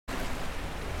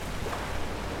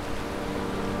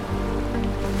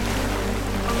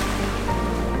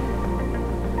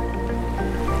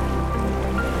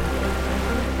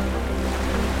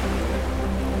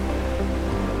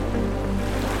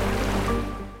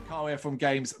Carl here from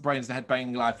Games, Brains and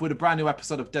Headbanging Life with a brand new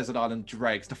episode of Desert Island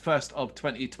Dregs, the first of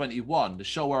 2021, the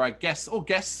show where I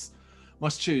guests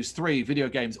must choose 3 video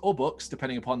games or books,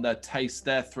 depending upon their taste.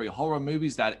 Their 3 horror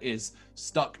movies that is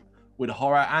stuck with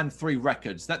horror, and 3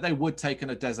 records that they would take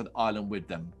on a desert island with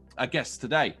them. Our guests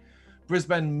today,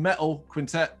 Brisbane metal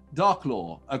quintet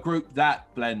Darklore, a group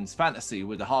that blends fantasy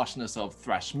with the harshness of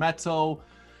thrash metal,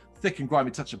 thick and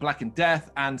grimy touch of Black and Death,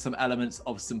 and some elements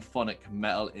of symphonic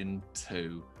metal in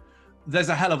too. There's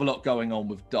a hell of a lot going on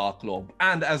with Darklore,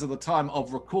 and as of the time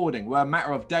of recording, we're a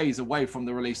matter of days away from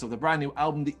the release of the brand new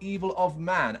album, The Evil of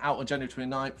Man, out on January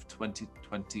 29th,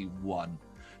 2021.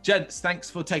 Gents, thanks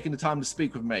for taking the time to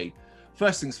speak with me.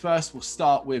 First things first, we'll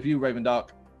start with you, Raven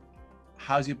Dark.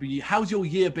 How's your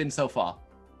year been so far?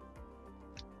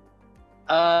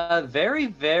 Very,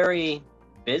 very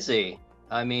busy.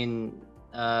 I mean,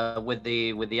 with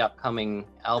the upcoming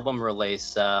album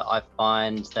release, I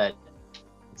find that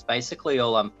it's basically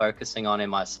all I'm focusing on in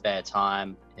my spare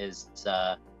time is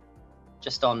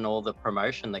just on all the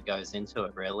promotion that goes into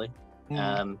it, really.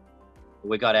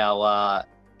 We got our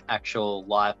actual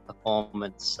live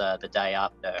performance the day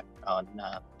after on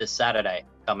this Saturday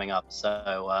coming up.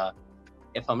 So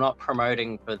if I'm not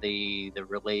promoting for the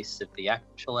release of the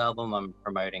actual album, I'm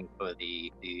promoting for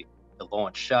the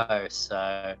launch show.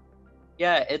 So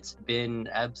yeah, it's been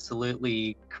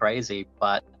absolutely crazy,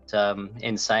 but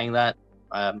in saying that,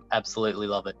 I absolutely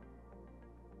love it.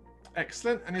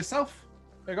 Excellent. And yourself?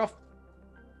 Big off.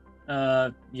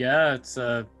 Yeah, it's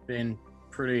been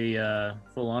pretty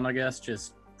full on, I guess,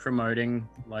 just promoting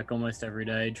like almost every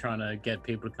day, trying to get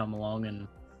people to come along and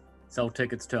sell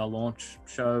tickets to our launch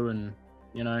show, and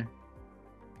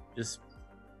just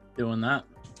doing that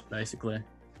basically.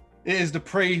 It is the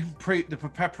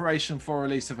preparation for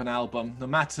release of an album, no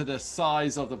matter the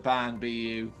size of the band, be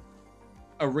you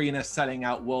arena selling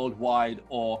out worldwide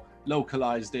or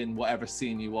localized in whatever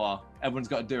scene you are. Everyone's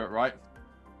got to do it, right?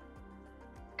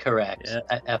 Correct.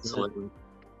 Yeah, absolutely.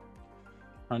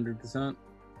 100%.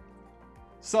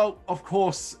 So, of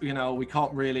course, we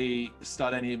can't really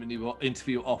start any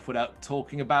interview off without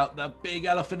talking about the big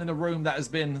elephant in the room that has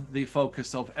been the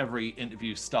focus of every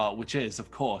interview start, which is,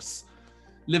 of course,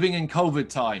 living in COVID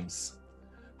times.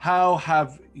 How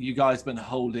have you guys been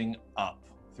holding up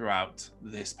throughout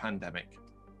this pandemic?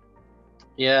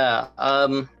 Yeah,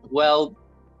 well,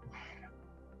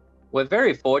 we're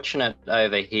very fortunate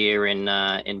over here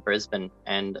in Brisbane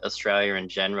and Australia in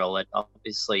general. It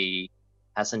obviously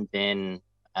hasn't been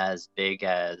as big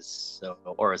as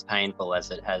or as painful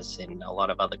as it has in a lot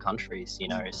of other countries,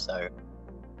 So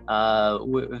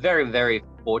we're very, very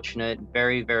fortunate.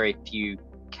 Very, very few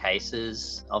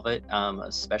cases of it,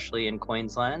 especially in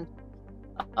Queensland.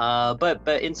 But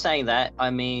in saying that,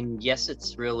 I mean, yes,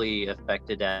 it's really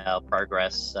affected our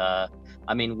progress.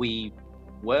 I mean, we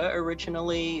were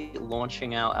originally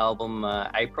launching our album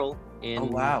April in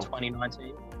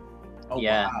 2019.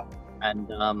 Yeah. Wow.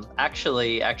 And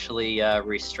actually,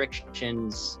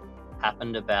 restrictions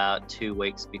happened about 2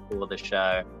 weeks before the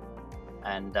show,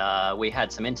 and we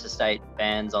had some interstate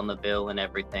bans on the bill and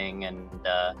everything, and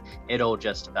it all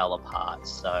just fell apart.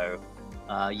 So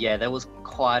yeah, there was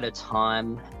quite a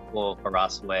time for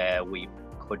us where we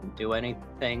couldn't do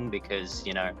anything because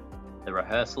the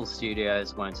rehearsal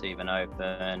studios weren't even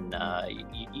open.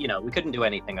 We couldn't do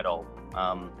anything at all.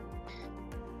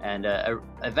 And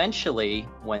eventually,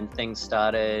 when things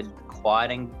started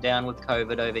quieting down with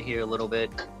COVID over here a little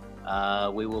bit,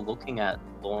 we were looking at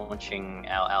launching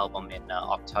our album in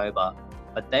October.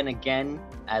 But then again,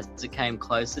 as it came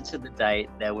closer to the date,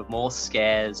 there were more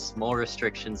scares, more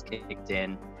restrictions kicked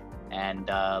in, and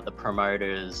the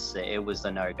promoters, it was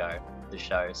a no-go, the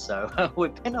show. So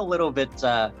we've been a little bit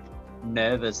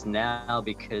nervous now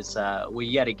because we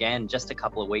yet again, just a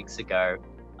couple of weeks ago,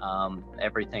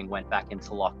 everything went back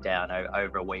into lockdown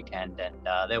over a weekend, and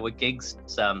there were gigs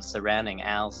surrounding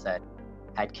ours that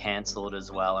had cancelled as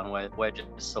well, and we're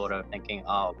just sort of thinking,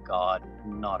 oh God,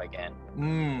 not again.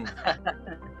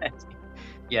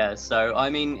 Yeah, so I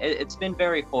mean, it's been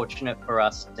very fortunate for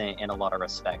us in a lot of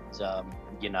respects, so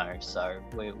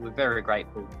we're very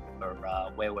grateful for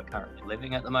where we're currently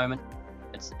living at the moment.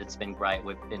 It's been great.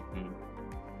 We've been,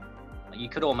 you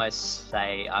could almost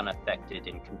say, unaffected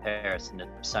in comparison to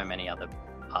so many other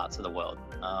parts of the world.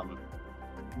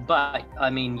 But I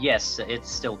mean, yes, it's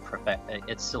still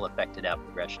affected our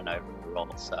progression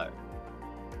overall. So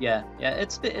yeah,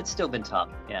 it's still been tough.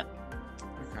 Yeah.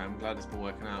 Okay, I'm glad it's been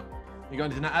working out. You got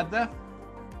anything to add there?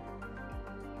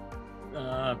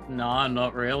 No,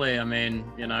 not really. I mean,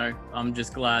 I'm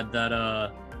just glad that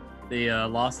the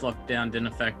last lockdown didn't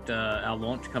affect our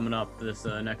launch coming up this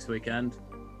next weekend.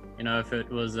 you know, if it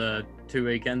was 2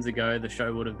 weekends ago, the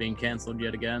show would have been cancelled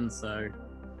yet again. So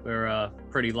we're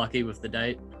pretty lucky with the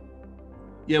date.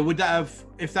 Yeah, would that have,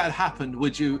 if that had happened,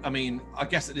 would you, I mean, I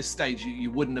guess at this stage,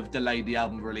 you wouldn't have delayed the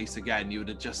album release again. You would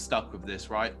have just stuck with this,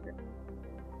 right?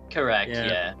 Correct. Yeah.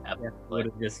 Yeah, absolutely. Would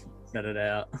have just set it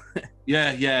out.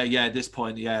 Yeah. At this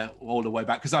point, yeah, all the way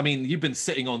back. Because, I mean, you've been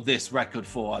sitting on this record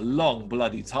for a long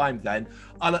bloody time then.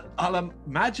 I'll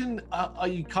imagine, are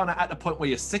you kind of at the point where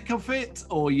you're sick of it?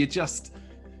 Or you just,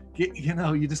 you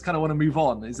know, you just kind of want to move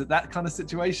on? Is it that kind of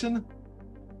situation?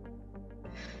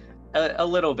 A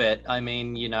little bit. I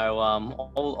mean, you know,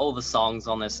 all the songs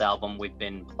on this album we've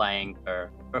been playing for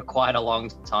quite a long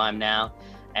time now,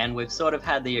 and we've sort of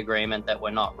had the agreement that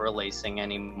we're not releasing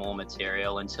any more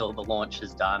material until the launch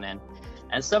is done. And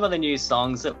some of the new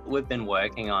songs that we've been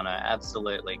working on are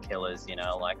absolutely killers. You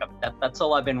know, like that's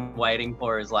all I've been waiting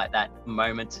for, is like that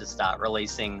moment to start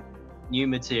releasing new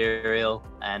material,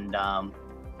 and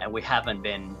we haven't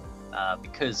been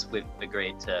because we've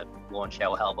agreed to launch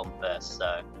our album first.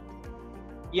 So.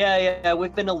 Yeah,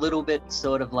 we've been a little bit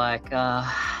sort of like,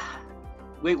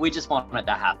 we just want it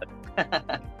to happen.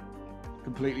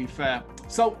 Completely fair.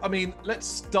 So, I mean,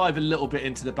 let's dive a little bit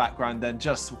into the background then,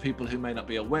 just for people who may not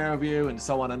be aware of you and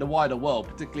so on, and the wider world,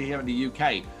 particularly here in the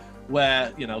UK,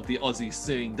 where, you know, the Aussie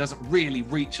scene doesn't really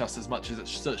reach us as much as it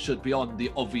should, beyond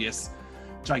the obvious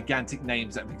gigantic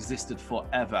names that have existed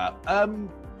forever.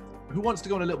 Who wants to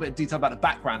go in a little bit of detail about the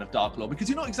background of Darklore? Because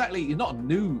you're not a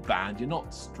new band, you're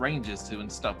not strangers to and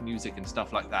stuff, music and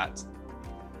stuff like that.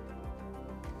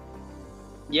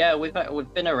 Yeah,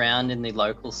 we've been around in the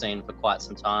local scene for quite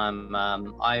some time.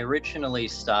 I originally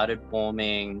started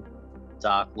forming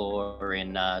Darklore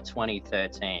in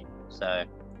 2013, so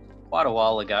quite a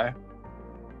while ago.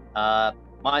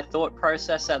 My thought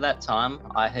process at that time,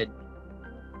 I had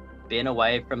been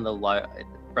away from the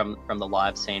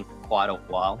live scene for quite a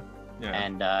while. Yeah.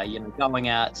 And, you know, going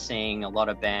out, seeing a lot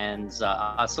of bands,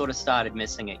 I sort of started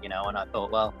missing it, you know, and I thought,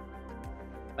 well,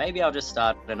 maybe I'll just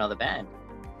start another band.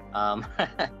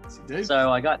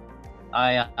 So I got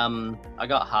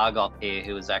Hargoth here,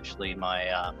 who was actually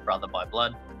my brother by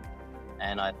blood.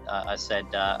 And I said,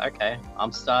 okay,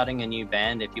 I'm starting a new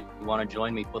band. If you want to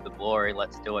join me for the glory,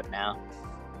 let's do it now.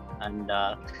 And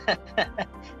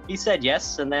he said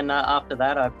yes, and then after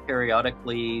that I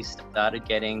periodically started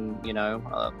getting, you know,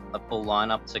 a full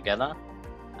lineup together.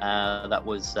 That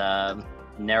was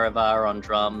Nerevar on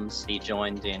drums. He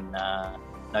joined in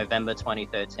November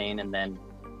 2013, and then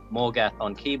Morgath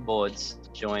on keyboards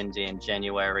joined in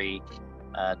January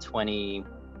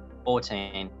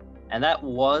 2014. And that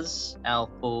was our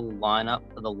full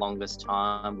lineup for the longest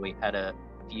time. We had a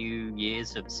few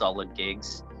years of solid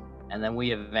gigs. And then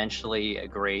we eventually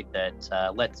agreed that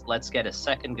let's get a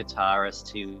second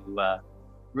guitarist to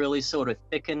really sort of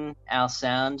thicken our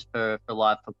sound for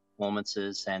live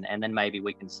performances, and then maybe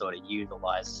we can sort of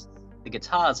utilize the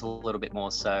guitars a little bit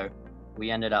more. So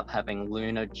we ended up having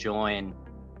Luna join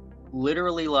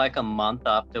literally like a month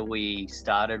after we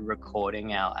started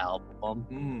recording our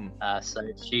album. So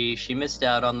she missed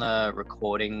out on the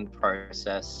recording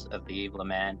process of The Evil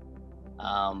Man,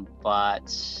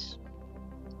 but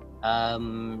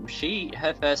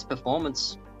her first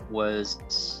performance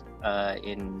was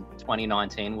in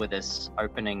 2019 with us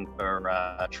opening for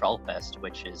Trollfest,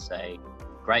 which is a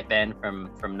great band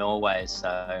from Norway.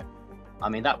 So I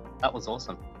mean that was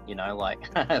awesome, you know,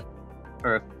 like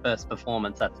for a first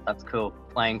performance, that's cool,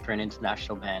 playing for an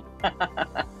international band.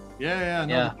 Yeah.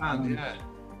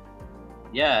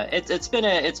 Yeah, it's been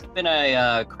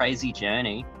a crazy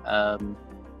journey.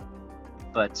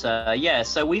 But yeah,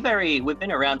 so we've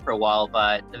been around for a while,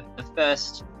 but the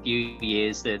first few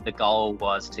years, the goal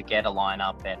was to get a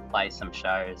lineup and play some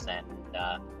shows, and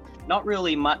not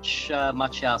really much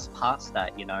else past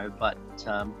that, you know. But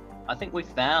I think we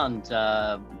found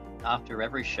after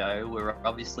every show, we were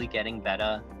obviously getting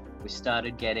better. We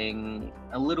started getting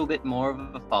a little bit more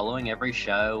of a following every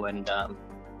show, and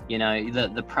you know,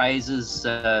 the praises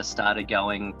started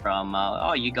going from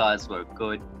oh, you guys were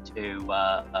good,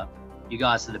 to you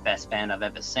guys are the best band I've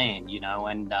ever seen, you know,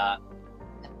 and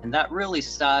that really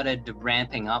started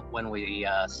ramping up when we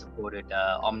supported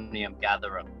Omnium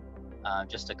Gatherum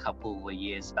just a couple of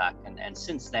years back, and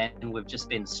since then we've just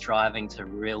been striving to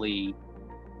really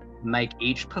make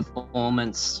each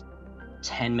performance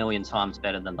 10 million times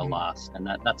better than the last, and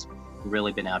that's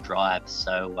really been our drive.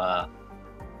 So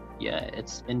yeah,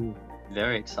 it's been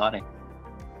very exciting.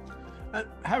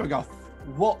 Hargoth,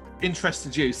 what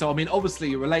interested you? So I mean, obviously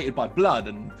you're related by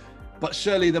blood, but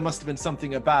surely there must have been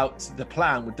something about the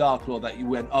plan with Darklore that you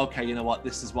went, okay, you know what,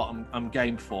 this is what I'm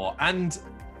game for. And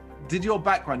did your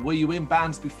background, were you in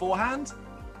bands beforehand?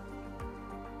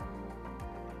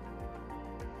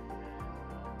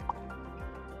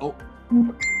 Oh.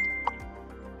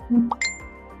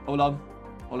 Hold on.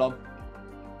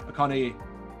 I can't hear you.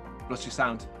 Lost your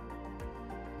sound.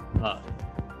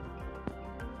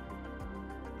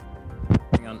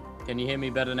 Hang on. Can you hear me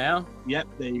better now? Yep,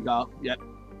 there you go. Yep.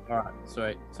 All right.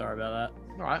 Sweet. Sorry about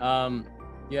All right. that.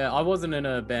 Yeah, I wasn't in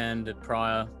a band at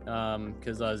prior,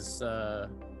 because I was,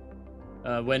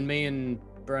 when me and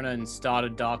Brennan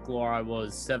started Darklore, I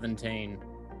was 17.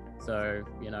 So,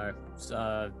 you know,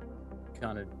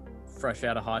 kind of fresh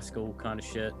out of high school kind of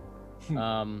shit. You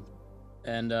know,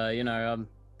 I've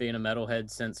been a metalhead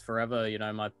since forever. You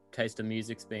know, my taste of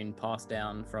music's been passed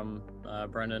down from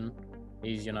Brendan.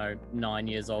 He's, you know, 9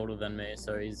 years older than me,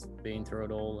 so he's been through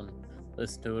it all and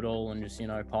listened to it all and just, you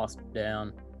know, passed it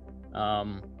down.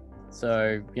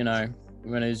 So, you know,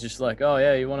 when he's just like, oh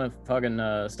yeah, you want to fucking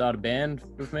start a band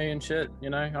with me and shit, you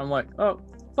know, I'm like, oh,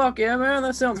 fuck yeah, man,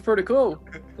 that sounds pretty cool.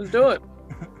 Let's do it.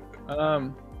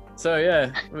 So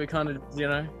yeah, we kind of, you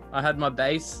know, I had my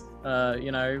bass,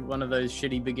 you know, one of those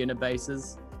shitty beginner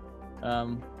basses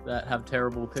that have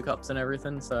terrible pickups and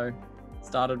everything. So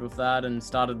started with that and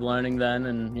started learning then.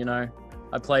 And, you know,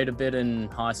 I played a bit in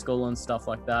high school and stuff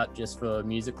like that, just for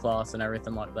music class and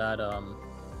everything like that.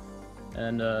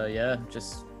 Yeah,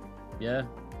 just, yeah,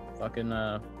 fucking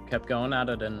kept going at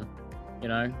it and, you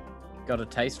know, got a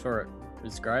taste for it.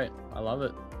 It's great. I love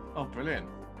it. Oh, brilliant.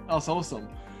 That's awesome.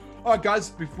 All right,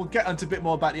 guys, we'll get into a bit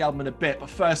more about the album in a bit, but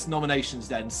first, nominations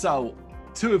then. So,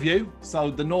 2 of you.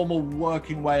 So, the normal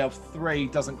working way of 3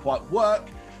 doesn't quite work.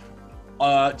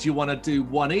 Do you want to do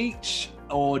 1 each,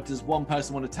 or does one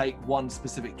person want to take 1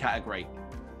 specific category?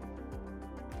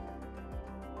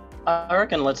 I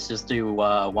reckon let's just do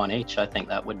 1 each. I think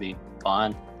that would be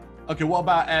fine. Okay, what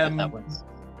about,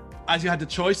 as you had the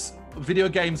choice, video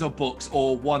games or books,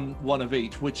 or one of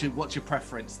each? What's your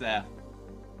preference there?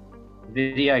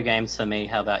 Video games for me.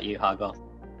 How about you, Hargoth?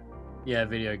 Yeah,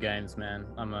 video games, man.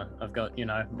 I've got, you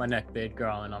know, my neck beard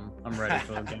growing. I'm ready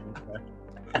for the game.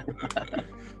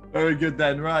 Very good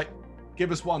then. Right,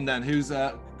 give us 1 then. Who's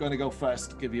going to go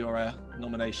first? Give your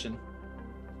nomination.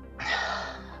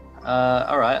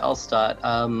 All right, I'll start.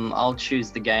 I'll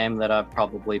choose the game that I've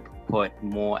probably put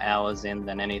more hours in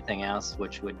than anything else,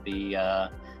 which would be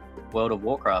World of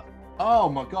Warcraft. Oh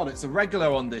my god, it's a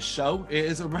regular on this show. It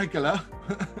is a regular.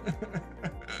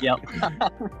 Yep.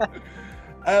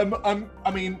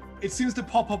 I mean, it seems to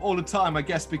pop up all the time, I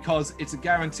guess, because it's a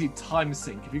guaranteed time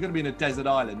sink. If you're going to be in a desert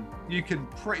island, you can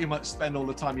pretty much spend all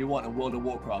the time you want in World of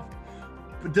Warcraft.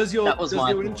 But does your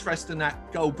interest in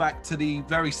that go back to the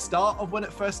very start of when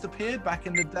it first appeared back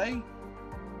in the day?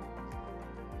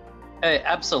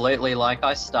 Absolutely. Like,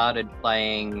 I started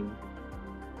playing,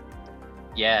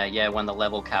 when the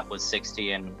level cap was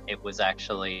 60 and it was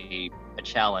actually a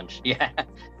challenge. Yeah,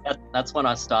 that's when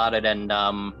I started. And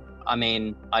I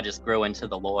mean, I just grew into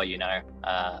the lore, you know.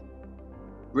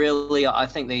 Really, I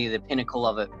think the pinnacle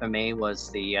of it for me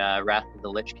was the Wrath of the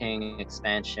Lich King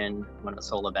expansion, when it's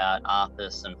all about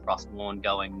Arthas and Frostmourne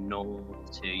going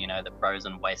north to, you know, the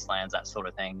frozen wastelands, that sort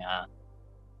of thing.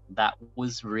 That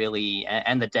was really,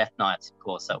 and the Death Knights, of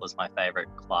course, that was my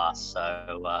favorite class.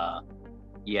 So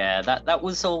yeah, that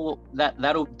was all.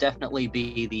 That'll definitely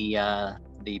be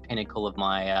the pinnacle of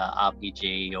my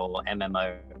RPG or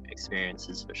MMO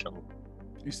experiences for sure.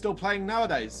 You still playing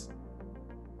nowadays?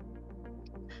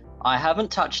 I haven't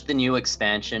touched the new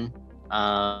expansion.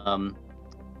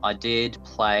 I did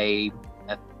play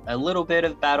a little bit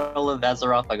of Battle of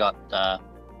Azeroth.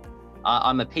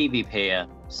 I'm a PvPer,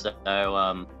 so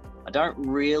I don't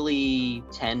really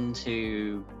tend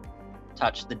to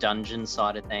touch the dungeon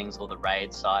side of things or the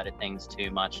raid side of things too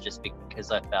much, just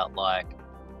because I felt like,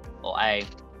 well,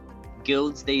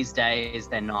 guilds these days,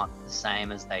 they're not the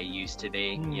same as they used to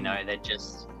be. You know, they're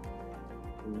just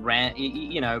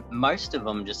you know, most of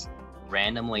them just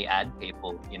randomly add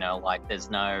people, you know, like there's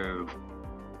no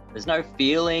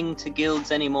feeling to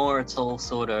guilds anymore. It's all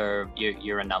sort of,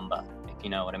 you're a number, if you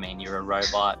know what I mean. You're a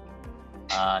robot.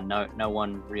 No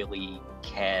one really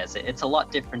cares. It's a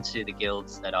lot different to the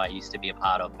guilds that I used to be a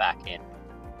part of back in,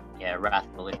 Wrath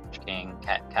of the Lich King,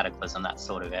 Cataclysm, that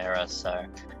sort of era. So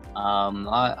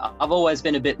I've always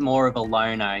been a bit more of a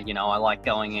loner, you know. I like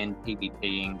going in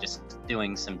PvPing, just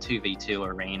doing some 2v2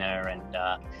 arena and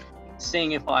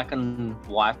seeing if I can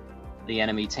wipe the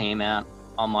enemy team out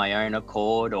on my own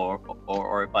accord,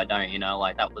 or if I don't, you know,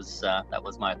 like that was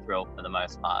my thrill for the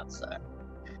most part. So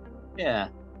yeah.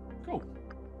 Cool.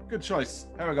 Good choice.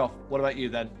 There we go. What about you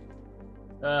then?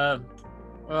 Well,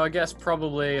 I guess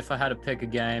probably if I had to pick a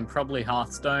game, probably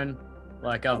Hearthstone.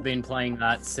 Like I've been playing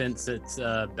that since it's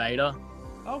beta.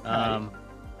 Okay.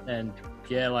 And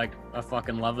yeah, like I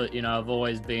fucking love it. You know, I've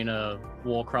always been a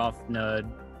Warcraft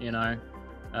nerd. You know,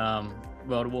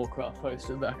 World of Warcraft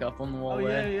poster back up on the wall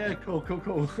there. Yeah,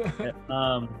 cool. Yeah.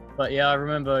 But yeah, I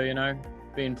remember, you know,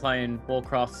 been playing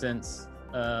Warcraft since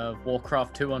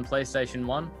Warcraft 2 on PlayStation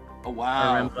 1. Oh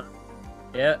wow. I remember.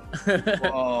 Yeah.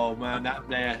 Oh man,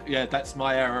 that's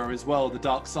my era as well. The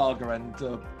Dark Saga and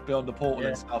Beyond the Portal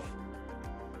and stuff.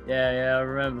 Yeah, I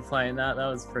remember playing that. That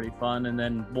was pretty fun. And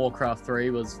then Warcraft 3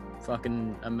 was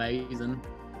fucking amazing.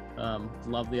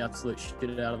 Love the absolute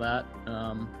shit out of that.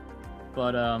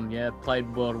 But yeah,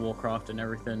 played World of Warcraft and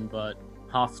everything, but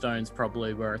Hearthstone's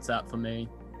probably where it's at for me.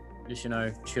 Just, you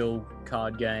know, chill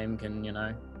card game, can, you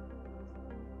know,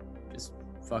 just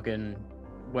fucking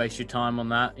waste your time on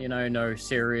that, you know, no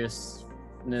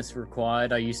seriousness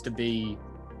required. I used to be,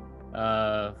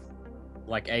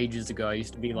 like ages ago, I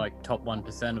used to be like top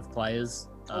 1% of players.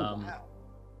 Wow.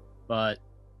 But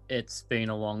it's been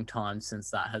a long time since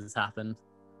that has happened.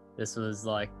 This was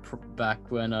like back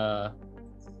when I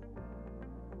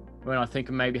think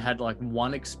I maybe had like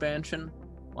one expansion,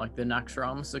 like the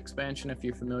Naxxramas expansion, if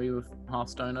you're familiar with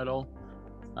Hearthstone at all.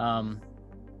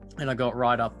 And I got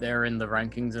right up there in the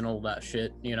rankings and all that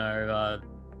shit, you know,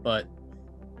 but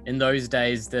in those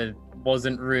days there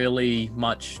wasn't really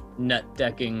much net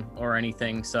decking or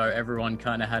anything, so everyone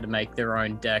kind of had to make their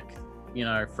own deck, you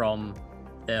know, from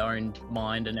their own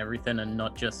mind and everything, and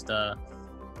not just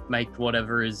make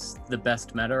whatever is the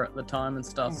best meta at the time and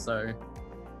stuff. So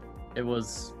it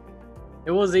was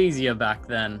easier back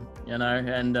then, you know,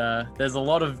 and there's a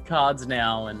lot of cards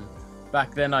now, and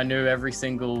back then I knew every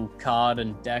single card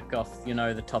and deck off, you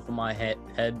know, the top of my head,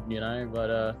 you know,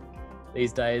 but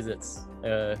these days it's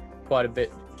quite a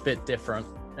bit different,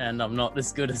 and I'm not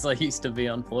as good as I used to be,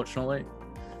 unfortunately.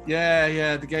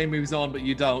 Yeah, the game moves on, but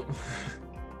you don't.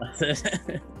 That's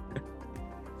it.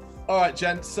 All right,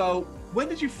 Jen, so when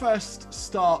did you first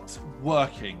start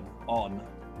working on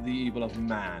The Evil of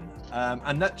Man?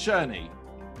 And that journey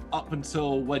up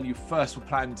until when you first were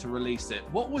planning to release it,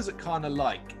 what was it kind of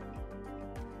like?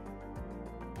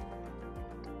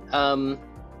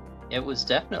 It was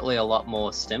definitely a lot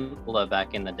more simpler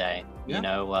back in the day. Yeah. You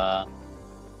know,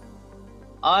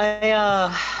 I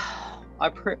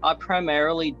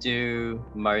primarily do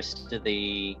most of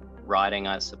the writing,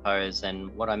 I suppose,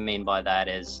 and what I mean by that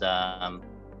is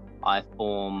I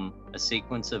form a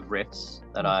sequence of riffs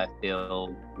that I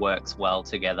feel works well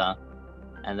together,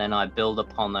 and then I build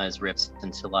upon those riffs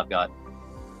until I've got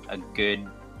a good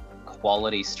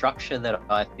quality structure that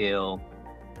I feel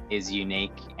is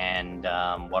unique and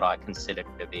what I consider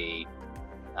to be,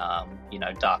 you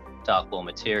know, Darklore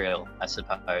material, I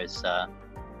suppose.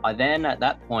 I then, at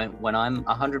that point, when I'm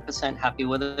 100% happy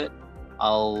with it,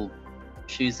 I'll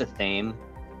choose a theme.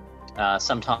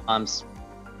 Sometimes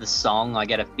the song, I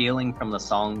get a feeling from the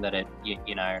song that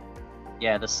you know,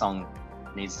 yeah, the song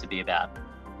needs to be about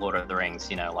Lord of the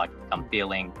Rings, you know, like I'm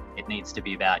feeling it needs to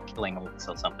be about killing orcs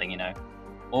or something, you know,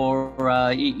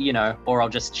 or you know, or I'll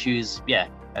just choose,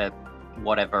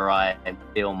 whatever I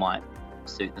feel might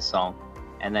suit the song,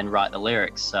 and then write the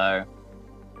lyrics. So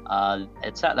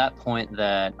it's at that point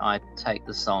that I take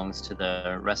the songs to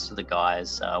the rest of the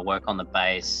guys, work on the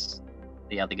bass,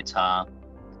 the other guitar,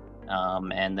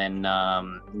 and then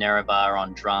Nerevar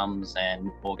on drums and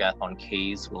Morgath on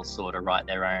keys will sort of write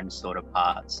their own sort of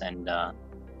parts, and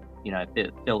you know,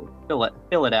 fill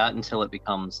it out until it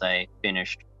becomes a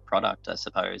finished product, I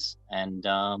suppose. And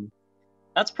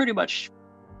that's pretty much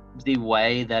the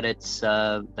way that it's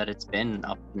been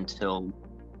up until,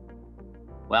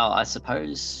 well, I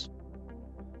suppose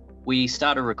we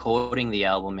started recording the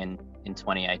album in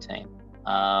 2018.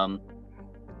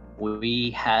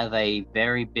 We have a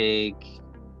very big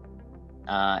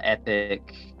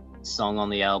epic song on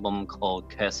the album called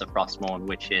Curse of Frostmourne,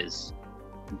 which is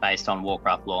based on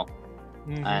Warcraft lore.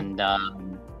 Mm-hmm. And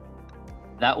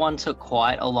that one took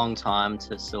quite a long time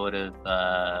to sort of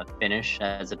finish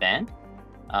as a band.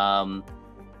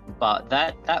 But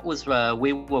that was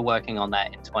we were working on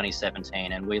that in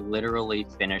 2017, and we literally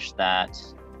finished that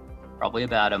probably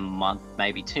about a month,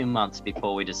 maybe 2 months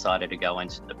before we decided to go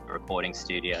into the recording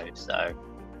studio. So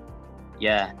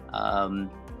yeah,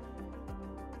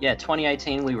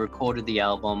 2018 we recorded the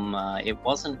album. It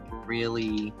wasn't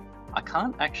really, I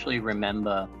can't actually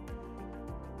remember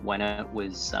when it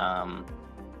was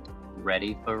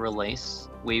ready for release.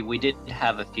 We did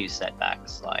have a few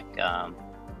setbacks, like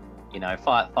you know,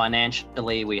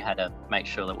 financially we had to make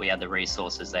sure that we had the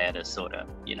resources there to sort of,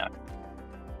 you know,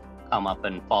 come up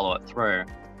and follow it through.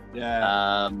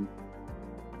 Yeah.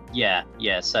 Yeah.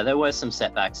 So there were some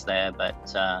setbacks there,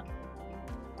 but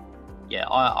yeah,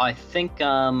 I think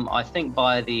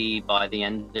by the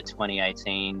end of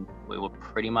 2018, we were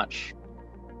pretty much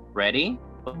ready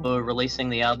for releasing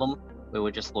the album. We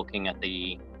were just looking at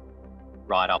the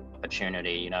right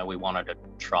opportunity. You know, we wanted to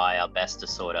try our best to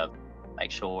sort of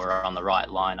make sure we're on the right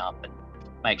lineup and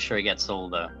make sure he gets all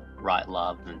the right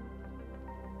love and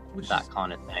that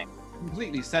kind of thing.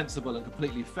 Completely sensible and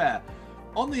completely fair.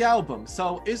 On the album,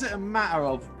 so is it a matter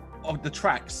of the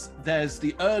tracks, there's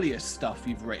the earliest stuff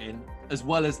you've written as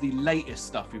well as the latest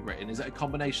stuff you've written? Is it a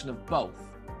combination of both?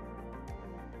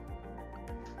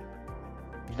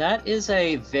 That is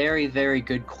a very, very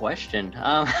good question.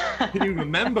 Can you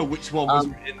remember which one was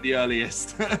written the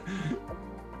earliest?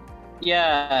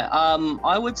 Yeah,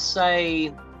 I would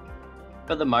say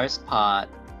for the most part,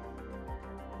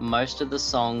 most of the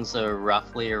songs are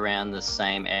roughly around the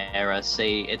same era.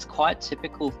 See, it's quite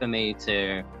typical for me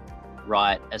to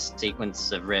write a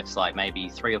sequence of riffs, like maybe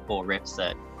 3 or 4 riffs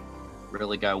that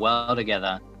really go well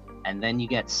together, and then you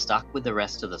get stuck with the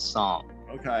rest of the song.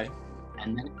 Okay.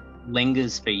 And then it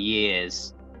lingers for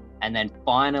years, and then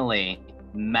finally,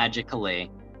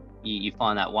 magically, you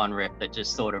find that one riff that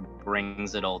just sort of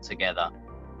brings it all together.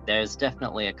 There's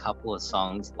definitely a couple of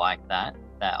songs like that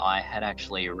I had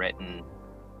actually written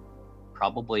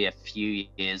probably a few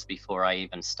years before I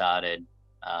even started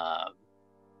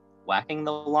whacking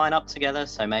the lineup together.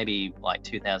 So maybe like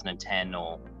 2010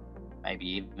 or maybe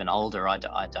even older. I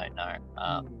don't know.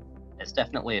 There's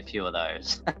definitely a few of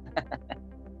those.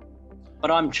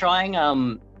 But I'm trying.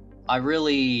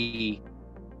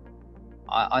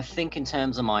 I think in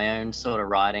terms of my own sort of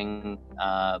writing,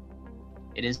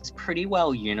 it is pretty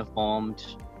well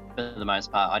uniformed for the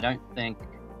most part. I don't think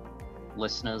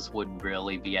listeners would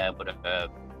really be able to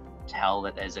tell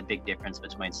that there's a big difference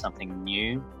between something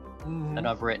new that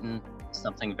I've written,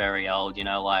 something very old. You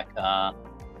know, like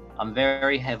I'm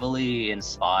very heavily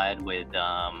inspired with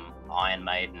Iron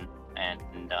Maiden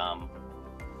and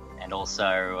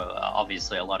also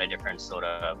obviously a lot of different sort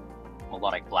of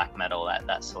melodic black metal,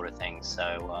 that sort of thing.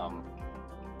 So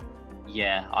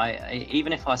yeah, I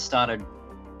even if I started,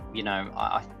 you know,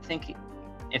 I think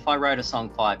if I wrote a song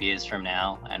 5 years from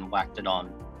now and whacked it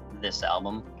on this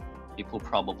album, people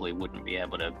probably wouldn't be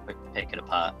able to pick it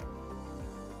apart.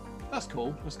 That's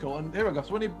cool. That's cool. And here we go.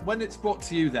 So when it's brought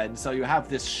to you then, so you have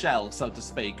this shell, so to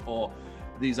speak, or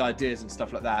these ideas and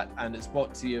stuff like that, and it's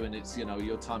brought to you and it's, you know,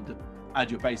 your time to add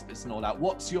your bass bits and all that.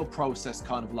 What's your process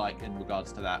kind of like in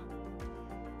regards to that?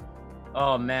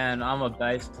 Oh man, I'm a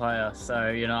bass player, so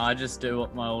you know I just do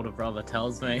what my older brother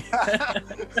tells me.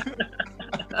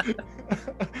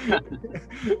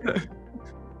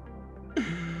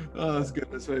 Oh, that's good.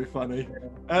 That's very funny.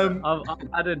 I've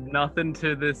added nothing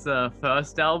to this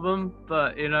first album,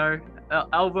 but you know,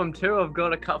 album 2, I've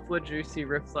got a couple of juicy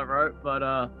riffs I wrote,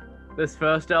 but this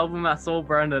first album, that's all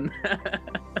Brendan.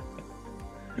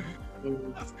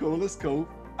 That's cool. That's cool.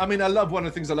 I mean, I love one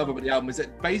of the things I love about the album is it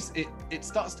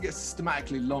starts to get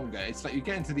systematically longer. It's like you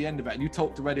get into the end of it, and you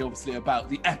talked already, obviously, about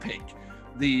the epic,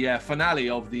 the finale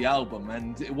of the album,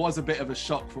 and it was a bit of a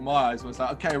shock from my eyes. When it's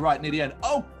like, okay, right near the end.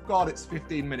 Oh God, it's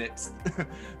 15 minutes.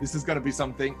 This is going to be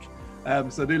something.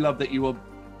 So I do love that you were,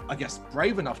 I guess,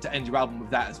 brave enough to end your album with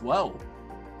that as well.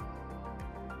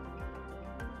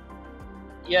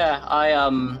 Yeah,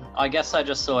 I guess I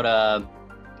just sort of.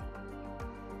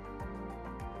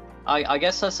 I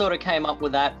guess I sort of came up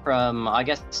with that from, I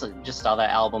guess, just other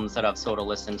albums that I've sort of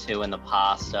listened to in the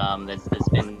past. There's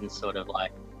been sort of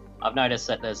like, I've noticed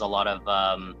that there's a lot of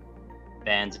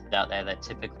bands out there that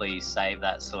typically save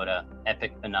that sort of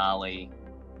epic finale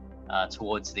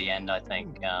towards the end, I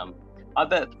think.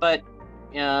 But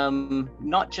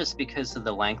not just because of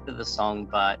the length of the song,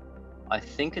 but I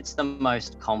think it's the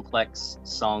most complex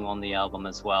song on the album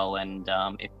as well. And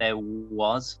if there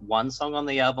was one song on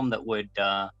the album that would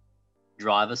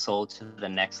drive us all to the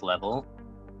next level,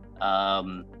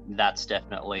 that's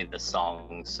definitely the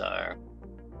song. So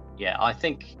yeah, I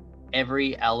think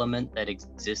every element that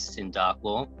exists in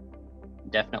Darklore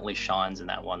definitely shines in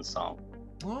that one song.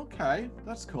 Okay,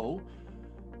 that's cool.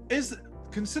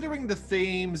 Considering the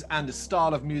themes and the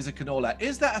style of music and all that,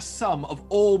 is that a sum of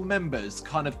all members'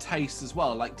 kind of tastes as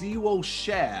well? Like, do you all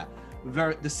share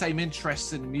the same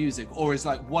interests in music, or is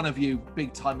like one of you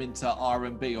big time into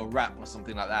R&B or rap or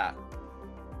something like that?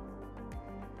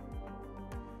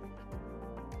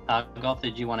 Goth,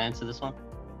 did you want to answer this one?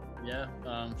 Yeah,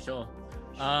 sure.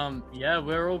 Yeah,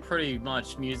 we're all pretty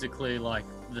much musically like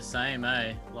the same,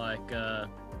 like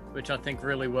which I think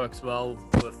really works well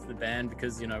with the band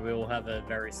because, you know, we all have a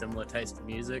very similar taste in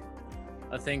music.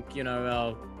 I think, you know,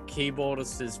 our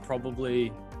keyboardist is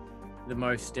probably the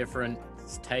most different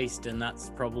taste, and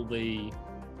that's probably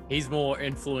he's more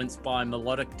influenced by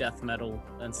melodic death metal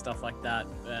and stuff like that,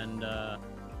 and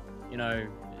you know,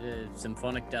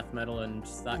 symphonic death metal and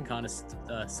that kind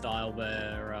of style,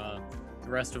 where the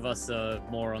rest of us are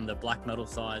more on the black metal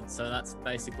side. So that's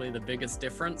basically the biggest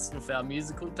difference with our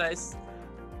musical tastes.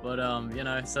 But you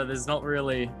know, so there's not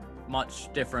really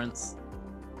much difference.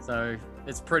 So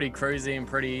it's pretty cruisy and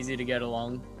pretty easy to get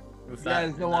along with that. Yeah,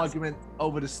 there's no argument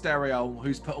over the stereo,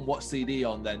 who's putting what CD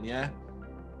on then, yeah?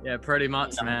 Yeah, pretty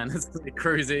much, man. It's pretty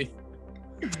cruisy.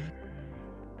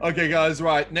 Okay, guys,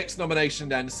 right. Next nomination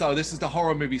then. So this is the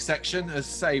horror movie section. As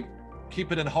I say,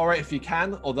 keep it in horror if you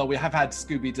can, although we have had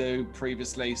Scooby-Doo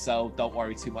previously, so don't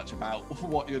worry too much about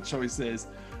what your choice is.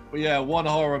 But yeah, one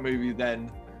horror movie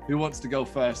then. Who wants to go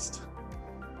first?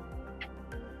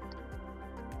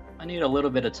 I need a little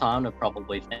bit of time to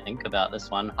probably think about this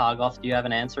one. Hargoth, do you have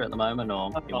an answer at the moment, or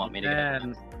do you want me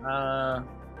to go?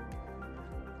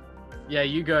 Yeah,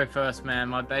 you go first, man.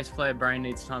 My bass player brain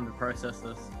needs time to process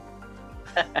this.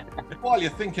 While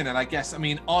you're thinking it, I guess, I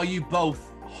mean, are you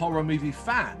both horror movie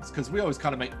fans? Because we always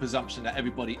kind of make the presumption that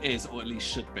everybody is, or at least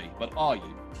should be. But are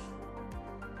you?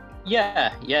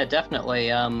 Yeah,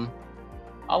 definitely.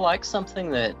 I like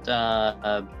something that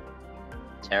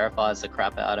terrifies the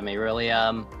crap out of me, really.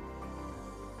 I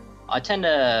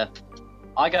go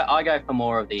for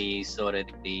more of the sort of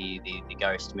the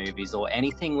ghost movies, or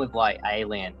anything with like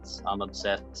aliens. I'm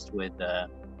obsessed with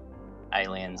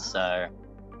aliens, so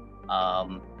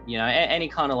you know, any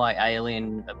kind of like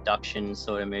alien abduction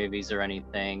sort of movies or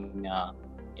anything.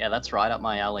 Yeah, that's right up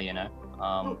my alley, you know.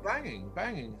 Banging.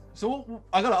 So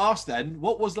I gotta ask then,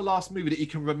 what was the last movie that you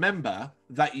can remember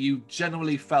that you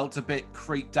generally felt a bit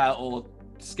creeped out or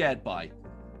scared by?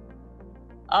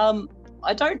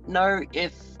 I don't know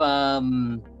if I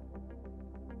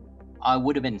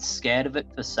would have been scared of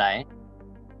it per se,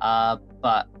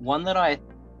 but one that I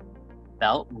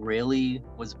felt really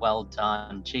was well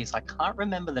done. Jeez, I can't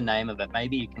remember the name of it.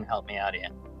 Maybe you can help me out here.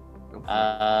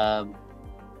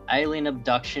 Alien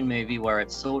abduction movie where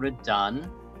it's sort of done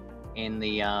in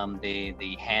the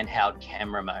handheld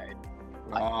camera mode.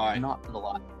 Right. Not the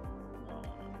light.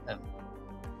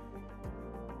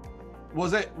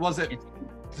 Was it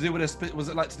to do with was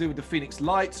it like to do with the Phoenix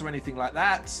Lights or anything like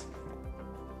that?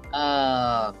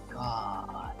 Oh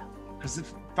God. Because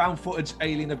it's found footage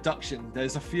alien abduction.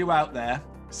 There's a few out there.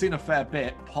 Seen a fair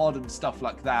bit, Pod and stuff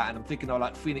like that, and I'm thinking of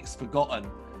like Phoenix Forgotten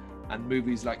and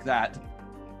movies like that.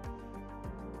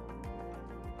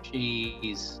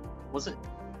 Jeez. Was it?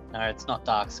 No, it's not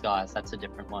Dark Skies. That's a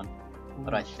different one.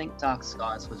 But I think Dark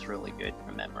Skies was really good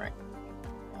from memory.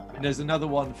 And there's another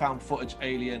one, found footage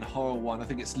alien horror one. I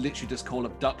think it's literally just called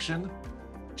Abduction.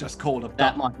 Just called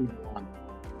Abduction. That might be the one.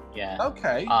 Yeah.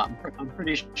 Okay. I'm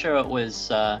pretty sure it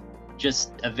was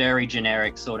just a very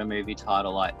generic sort of movie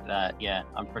title like that. Yeah,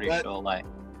 I'm pretty sure. Like,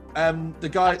 the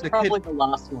guy, that's probably the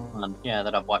last one. Yeah,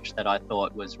 that I've watched that I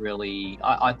thought was really,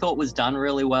 I thought was done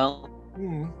really well.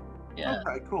 Yeah.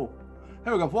 Okay, cool.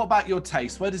 Here we go. What about your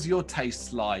taste? Where does your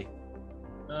taste lie?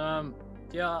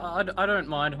 Yeah, I don't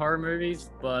mind horror movies,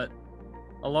 but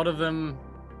a lot of them,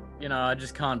 you know, I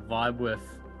just can't vibe with.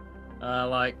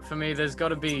 Like, for me, there's got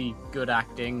to be good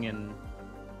acting and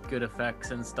good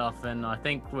effects and stuff, and I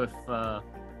think with a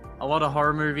lot of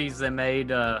horror movies, they're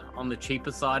made on the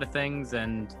cheaper side of things,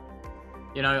 and,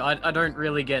 you know, I don't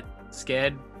really get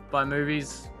scared by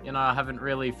movies. You know, I haven't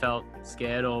really felt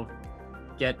scared or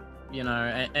get, you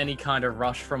know, any kind of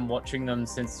rush from watching them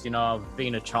since, you know, I've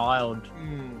been a child.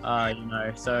 You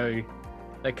know, so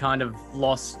they kind of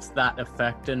lost that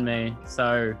effect in me.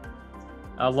 So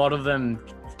a lot of them,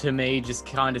 to me, just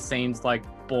kind of seems like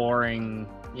boring,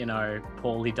 you know,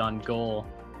 poorly done gore.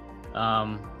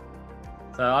 So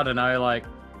I don't know, like,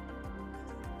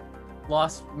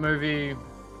 last movie,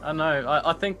 I don't know,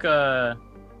 I think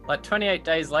like 28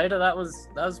 Days Later, that was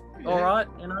all right,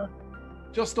 you know.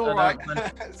 Just all right.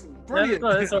 It's brilliant.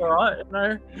 Yeah, it's all right. You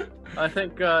know, I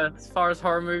think as far as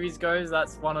horror movies goes,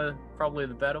 that's one of probably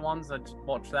the better ones. I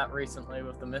watched that recently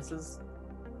with the missus.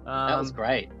 That was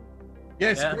great. Yeah,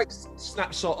 it's a great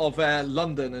snapshot of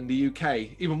London and the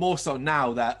UK. Even more so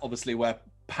now that obviously we're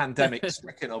pandemic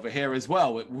stricken over here as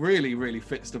well. It really, really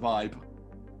fits the vibe.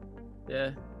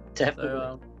 Yeah, definitely.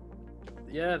 So,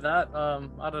 yeah, that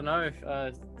I don't know.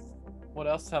 What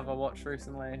else have I watched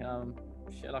recently?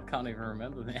 Shit, I can't even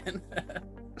remember, man.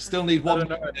 Still need one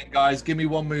movie then, guys. Give me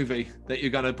one movie that you're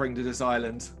going to bring to this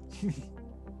island.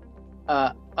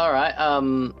 All right.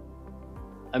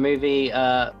 A movie.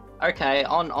 Okay.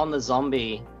 On the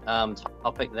zombie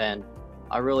topic, then,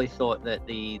 I really thought that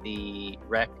the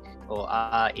Wreck or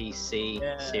REC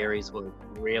Yeah. series were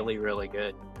really, really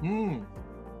good. Hmm.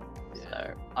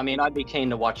 So, I mean, I'd be keen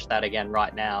to watch that again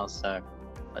right now. So,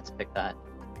 let's pick that.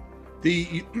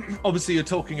 Obviously, you're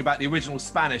talking about the original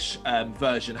Spanish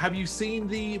version. Have you seen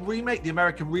the remake, the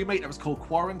American remake that was called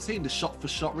Quarantine, the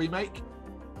shot-for-shot remake?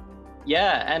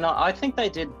 Yeah, and I think they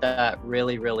did that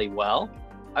really, really well.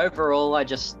 Overall,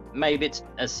 maybe it's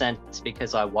a sense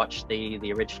because I watched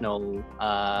the original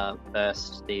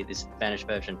first, the Spanish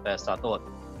version first. I thought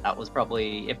that was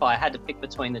probably, if I had to pick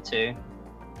between the two,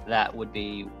 that would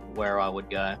be where I would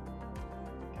go.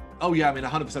 Oh yeah, I mean,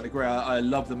 100% agree. I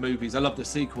love the movies. I love the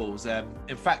sequels.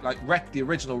 In fact, like Wreck, the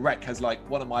original Wreck has like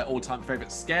one of my all-time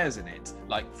favorite scares in it,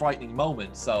 like frightening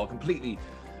moments. So completely,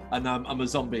 and I'm a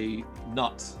zombie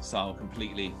nut, so I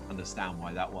completely understand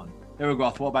why that one.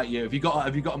 Iragoth, what about you? Have you got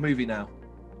a movie now?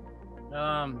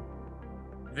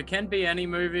 If it can be any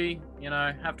movie,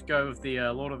 have to go with the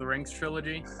Lord of the Rings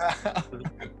trilogy.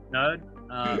 Nerd.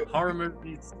 Horror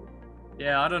movies.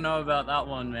 Yeah, I don't know about that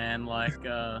one, man. Like,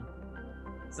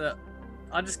 so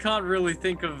I just can't really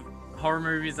think of horror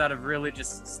movies that have really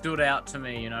just stood out to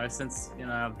me, since,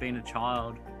 I've been a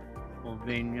child or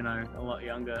been, a lot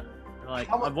younger. Like,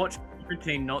 I watched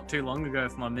Quarantine not too long ago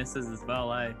for my missus as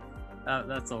well, eh?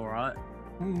 That's all right.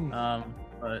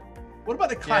 But what about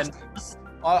the classics?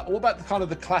 What about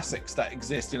the classics that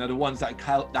exist? The ones that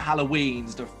the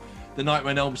Halloweens, the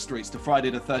Nightmare on Elm Streets, the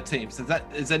Friday the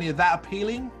 13th. Is any of that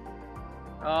appealing?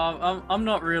 I'm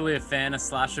not really a fan of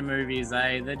slasher movies,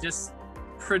 eh? They're just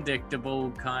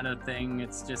predictable kind of thing.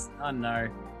 It's just, I don't know.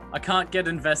 I can't get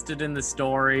invested in the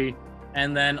story,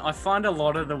 and then I find a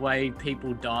lot of the way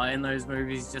people die in those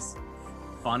movies just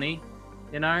funny.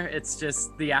 It's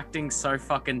just the acting's so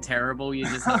fucking terrible. You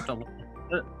just have to laugh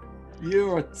at it.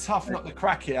 You're a tough nut to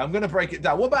crack here. I'm going to break it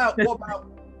down. What about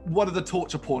what are the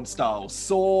torture porn styles?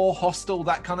 Saw, Hostel,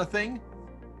 that kind of thing?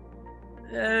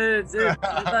 That's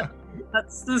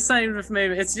the same with me.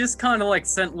 It's just kind of like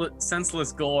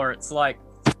senseless gore. It's like,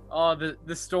 oh, the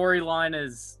storyline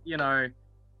is,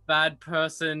 bad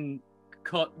person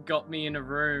got me in a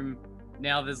room.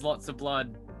 Now there's lots of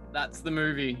blood. That's the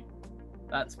movie.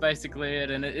 That's basically it.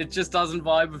 And it just doesn't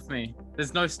vibe with me.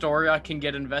 There's no story I can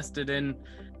get invested in.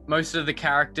 Most of the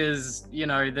characters,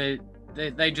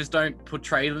 they just don't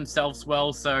portray themselves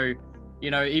well. So,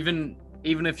 even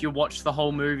if you watch the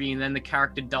whole movie and then the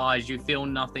character dies, you feel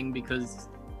nothing because,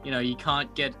 you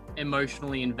can't get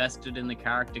emotionally invested in the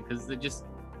character because they're just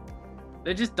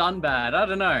done bad. I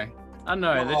don't know.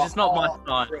 They're just not my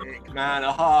style. Man,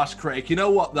 a harsh critic. You know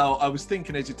what, though? I was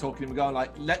thinking as you're talking, we're going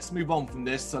like, let's move on from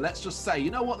this. So let's just say, you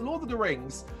know what? Lord of the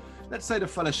Rings, let's say the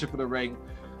Fellowship of the Ring,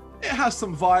 it has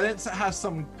some violence. It has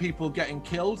some people getting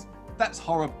killed. That's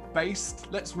horror-based.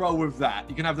 Let's roll with that.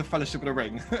 You can have the Fellowship of the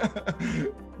Ring.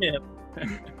 Yeah.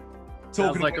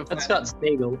 Talking like It's got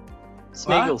Smeagol.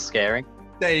 Smeagol's scary.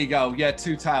 There you go. Yeah,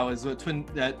 two towers, twin.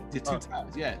 The two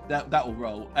towers. Yeah, that will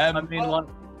roll.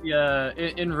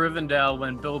 In Rivendell,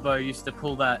 when Bilbo used to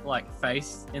pull that like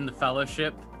face in the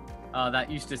Fellowship,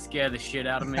 that used to scare the shit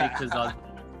out of me because I was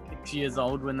 6 years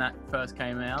old when that first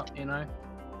came out.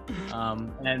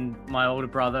 And my older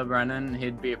brother Brennan,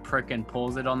 he'd be a prick and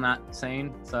pause it on that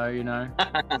scene. So you'll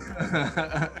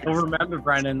remember,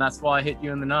 Brennan. That's why I hit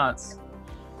you in the nuts.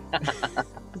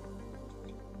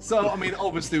 So, I mean,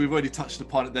 obviously, we've already touched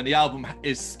upon it. Then the album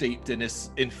is steeped in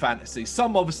fantasy.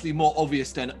 Some obviously more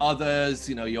obvious than others.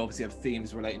 You obviously have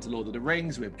themes relating to Lord of the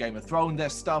Rings. We have Game of Thrones, their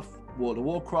stuff, World of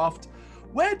Warcraft.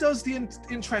 Where does the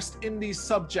interest in these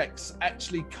subjects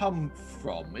actually come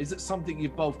from? Is it something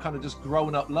you've both kind of just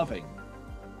grown up loving?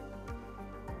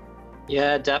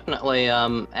 Yeah, definitely.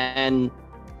 And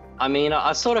I mean,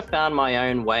 I sort of found my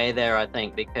own way there, I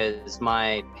think, because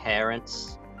my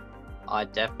parents, I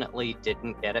definitely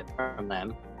didn't get it from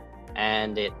them.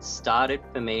 And it started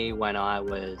for me when I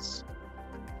was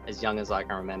as young as I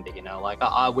can remember, like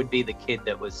I would be the kid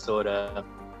that was sort of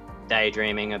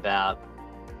daydreaming about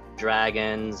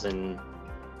dragons and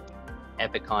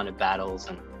epic kind of battles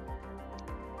and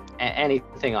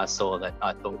anything I saw that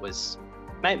I thought was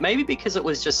maybe because it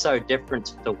was just so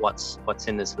different to what's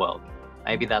in this world.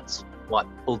 Maybe that's what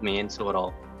pulled me into it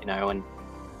all, and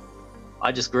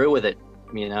I just grew with it.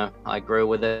 I grew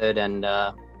with it, and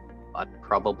I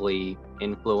probably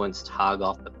influenced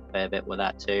Hargoth a fair bit with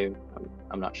that too.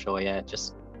 I'm not sure yet. It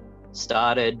just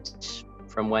started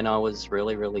from when I was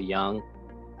really, really young.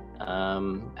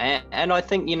 And I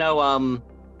think,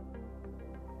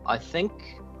 I think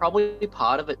probably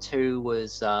part of it too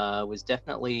was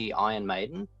definitely Iron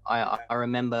Maiden. I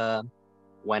remember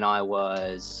when I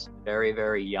was very,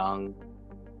 very young,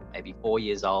 maybe 4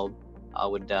 years old, I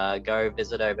would go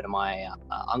visit over to my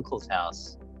uncle's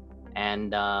house,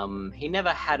 and he never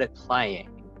had it playing,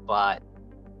 but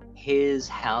his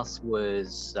house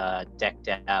was decked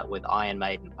out with Iron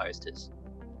Maiden posters,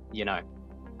 you know.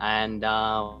 And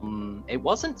it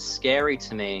wasn't scary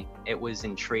to me. It was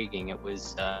intriguing. It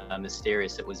was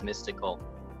mysterious. It was mystical.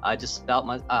 I just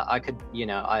felt I could, you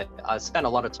know, I spent a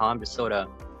lot of time just sort of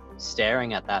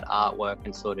staring at that artwork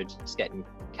and sort of just getting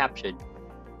captured,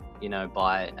 you know,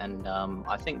 by it. And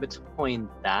I think between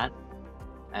that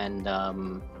and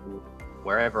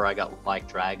wherever I got like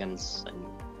dragons and,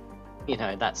 you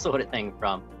know, that sort of thing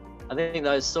from, I think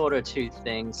those sort of two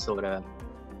things sort of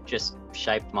just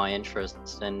shaped my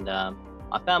interests. And I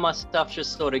found myself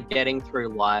just sort of getting through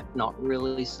life, not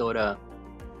really sort of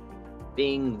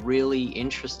being really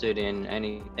interested in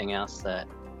anything else that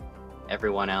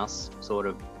everyone else sort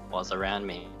of was around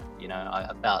me. You know,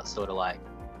 I felt sort of like,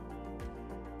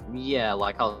 yeah,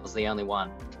 like I was the only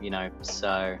one, you know.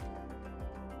 So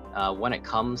when it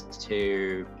comes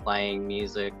to playing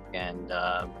music and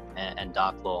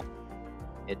Darklore,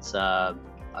 it's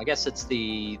I guess it's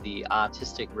the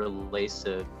artistic release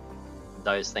of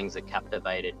those things that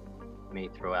captivated me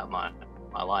throughout my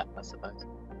life, I suppose.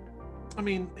 I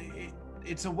mean,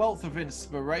 it's a wealth of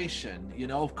inspiration, you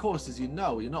know. Of course, as you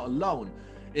know, you're not alone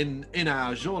in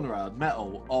our genre,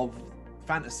 metal, of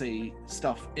fantasy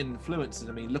stuff influences.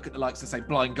 I mean, look at the likes of, say,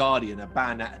 Blind Guardian, a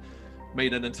band that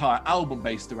made an entire album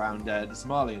based around the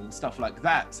Somalian and stuff like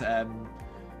that.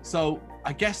 So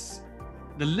I guess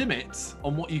the limit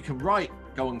on what you can write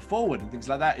going forward and things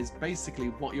like that is basically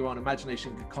what your own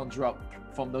imagination can conjure up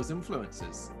from those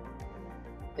influences.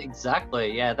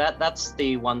 Exactly, yeah. That's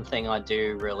the one thing I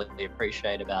do really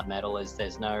appreciate about metal, is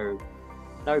there's no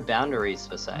boundaries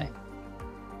per se.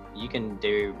 You can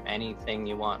do anything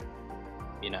you want,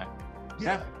 you know.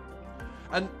 Yeah.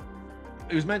 And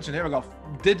it was mentioned here ago,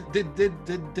 did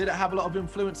it have a lot of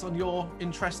influence on your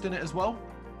interest in it as well?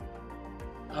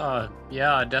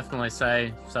 Yeah, I'd definitely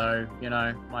say so. You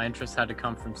know, my interest had to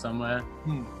come from somewhere.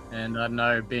 And I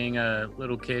know, being a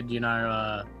little kid, you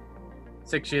know,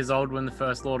 6 years old when the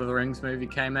first Lord of the Rings movie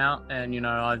came out, and, you know,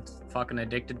 I was fucking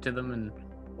addicted to them and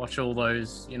watched all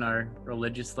those, you know,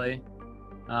 religiously.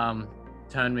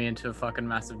 Turned me into a fucking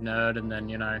massive nerd. And then,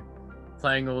 you know,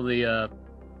 playing all the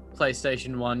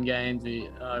PlayStation 1 games,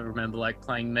 I remember like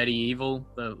playing Medieval,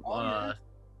 the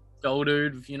Skull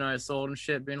Dude with, you know, sword and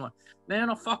shit, being like, man,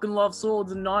 I fucking love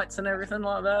swords and knights and everything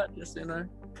like that. Just, you know,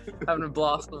 having a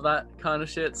blast with that kind of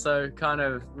shit. So kind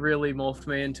of really morphed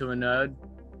me into a nerd,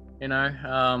 you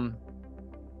know.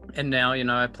 And now, you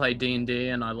know, I play D&D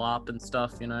and I LARP and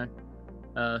stuff, you know.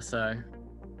 So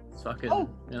it's fucking,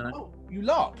 you know. Oh, you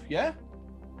LARP, yeah?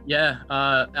 Yeah,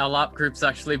 our LARP group's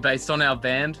actually based on our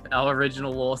band, our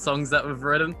original lore songs that we've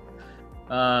written.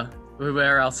 We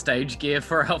wear our stage gear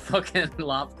for our fucking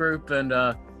LARP group, and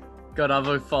got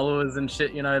other followers and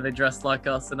shit, you know, they dress like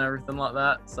us and everything like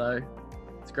that. So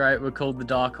it's great. We're called the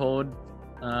Dark Horde.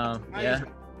 Yeah,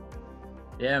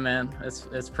 man,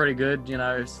 it's pretty good, you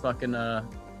know. It's fucking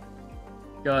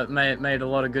made a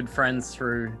lot of good friends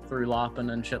through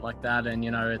LARPing and shit like that. And,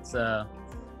 you know, it's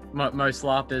most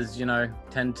LARPers, you know,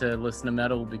 tend to listen to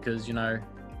metal because, you know,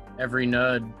 every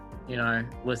nerd, you know,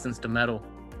 listens to metal.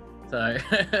 So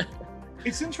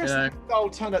it's interesting that the style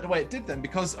turned out the way it did then,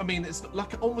 because I mean, it's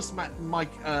like almost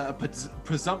like a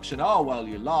presumption. Oh well,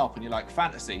 you LARP and you like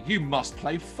fantasy, you must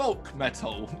play folk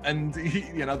metal, and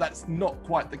you know that's not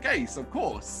quite the case, of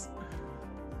course.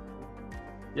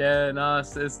 Yeah, no,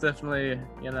 it's definitely,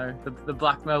 you know, the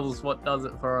black metal's what does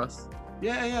it for us.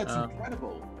 Yeah, it's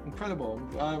incredible.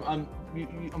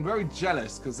 I'm very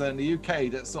jealous, because in the UK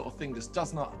that sort of thing just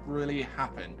does not really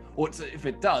happen, or if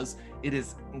it does, it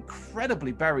is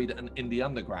incredibly buried in the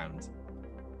underground.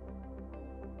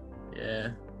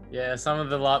 Yeah, some of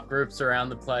the LARP groups around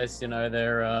the place, you know,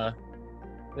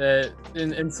 they're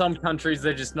in some countries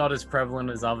they're just not as prevalent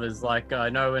as others. Like I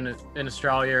know in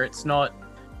Australia it's not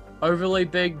overly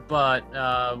big, but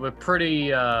we're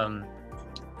pretty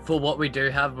for what we do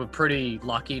have, we're pretty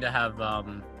lucky to have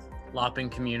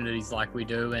LARPing communities like we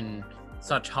do, and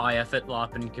such high effort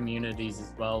LARPing communities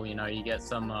as well. You know, you get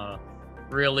some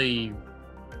really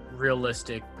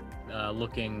realistic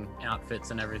looking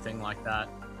outfits and everything like that.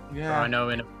 Yeah, I know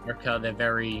in America they're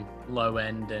very low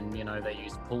end, and, you know, they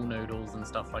use pool noodles and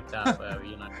stuff like that, where,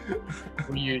 you know,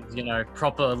 we use, you know,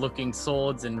 proper looking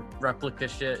swords and replica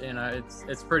shit. You know,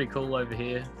 it's pretty cool over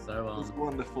here. So it's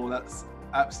wonderful. That's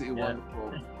absolutely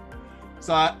wonderful.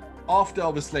 So after,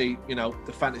 obviously, you know,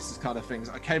 the fantasy kind of things,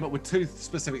 I came up with two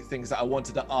specific things that I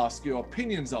wanted to ask your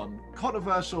opinions on.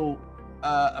 Controversial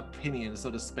opinions,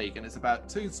 so to speak, and it's about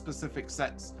two specific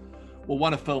sets. Well,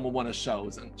 one a film and one a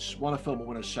show. One a film and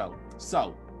one a show.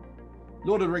 So,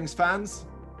 Lord of the Rings fans,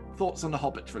 thoughts on the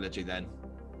Hobbit trilogy then?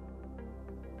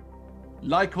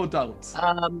 Like or don't?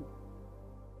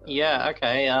 Yeah,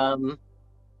 okay.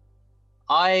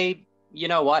 You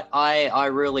know what? I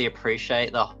really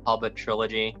appreciate the Hobbit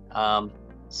trilogy.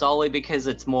 Solely because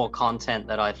it's more content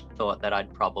that I thought that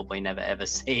I'd probably never ever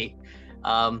see.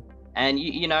 And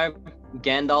you know,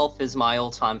 Gandalf is my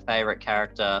all-time favorite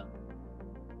character.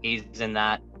 He's in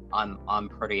that. I'm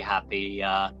pretty happy.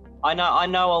 I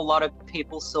know a lot of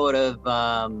people sort of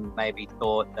maybe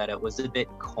thought that it was a bit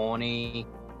corny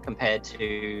compared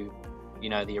to, you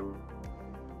know, the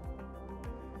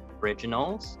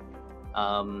originals.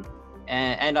 And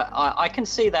I can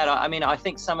see that. I mean, I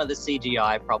think some of the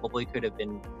CGI probably could have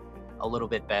been a little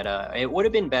bit better. It would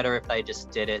have been better if they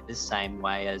just did it the same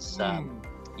way as,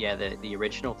 the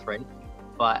original three.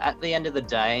 But at the end of the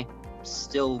day,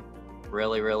 still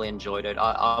really enjoyed it.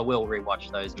 I will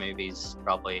rewatch those movies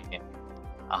probably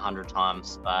 100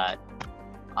 times. But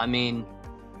I mean,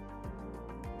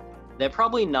 they're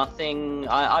probably nothing.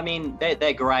 I mean,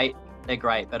 they're great. They're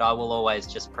great, but I will always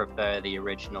just prefer the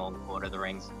original Lord of the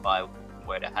Rings if I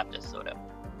were to have to sort of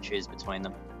choose between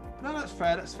them. No, that's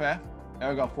fair. That's fair.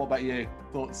 Aragorn, what about you?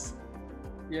 Thoughts?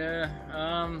 Yeah.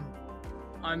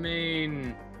 I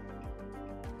mean,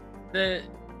 they're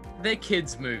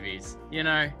kids' movies, you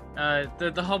know.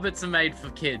 The Hobbits are made for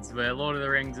kids, where Lord of the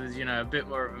Rings is, you know, a bit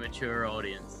more of a mature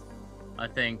audience, I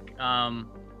think.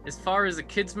 As far as a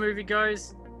kids' movie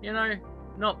goes, you know,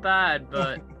 not bad,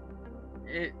 but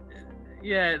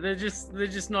they're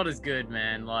just not as good,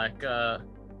 man. Like,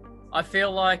 I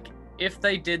feel like if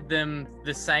they did them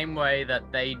the same way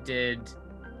that they did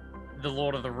the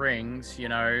Lord of the Rings, you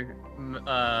know,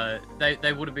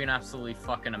 they would have been absolutely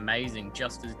fucking amazing,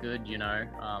 just as good, you know,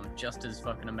 just as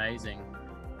fucking amazing.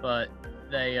 But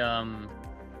they,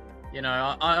 you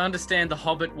know, I understand The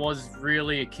Hobbit was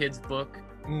really a kid's book,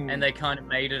 and they kind of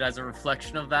made it as a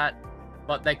reflection of that,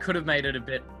 but they could have made it a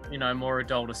bit, you know, more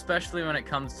adult, especially when it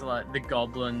comes to like the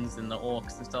goblins and the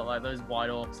orcs and stuff. Like those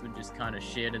white orcs were just kind of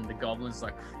shit, and the goblins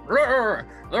like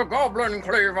the goblin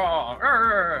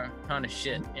cleaver kind of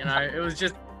shit, you know. It was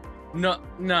just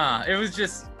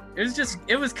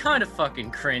it was kind of fucking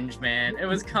cringe, man. It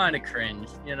was kind of cringe,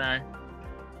 you know.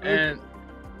 And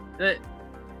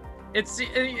it's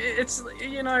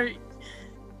you know,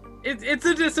 it's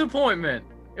a disappointment.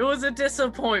 It was a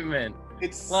disappointment.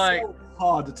 It's like so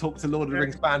hard to talk to Lord of the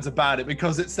Rings fans about it,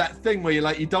 because it's that thing where you're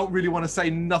like, you don't really want to say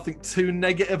nothing too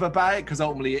negative about it, because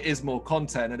ultimately it is more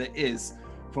content and it is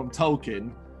from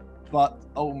Tolkien, but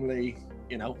ultimately,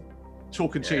 you know,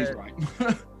 chalk and cheese, right?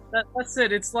 That's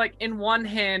it. It's like, in one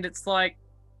hand, it's like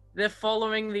they're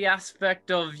following the aspect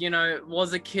of, you know, it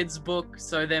was a kid's book,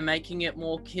 so they're making it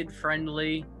more kid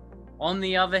friendly. On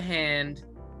the other hand,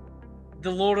 the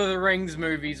Lord of the Rings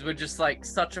movies were just like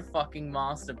such a fucking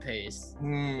masterpiece.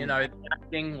 You know, the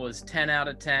acting was 10 out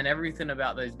of 10. Everything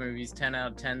about those movies, 10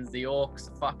 out of 10s. The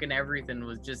orcs, fucking everything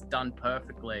was just done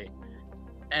perfectly.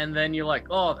 And then you're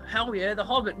like, oh, hell yeah, The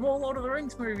Hobbit, more Lord of the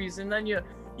Rings movies. And then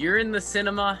you're in the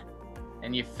cinema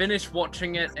and you finish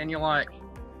watching it and you're like,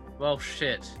 well,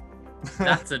 shit,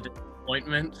 that's a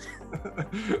disappointment.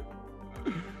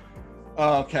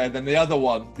 Okay, then the other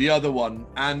one,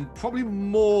 and probably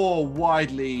more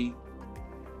widely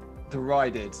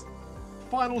derided,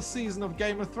 final season of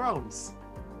Game of Thrones,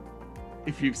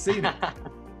 if you've seen it.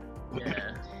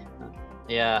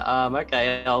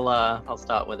 Okay, I'll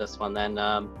start with this one then.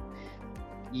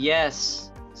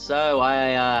 Yes, so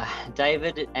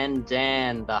David and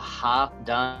Dan, the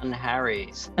half-done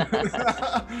Harrys.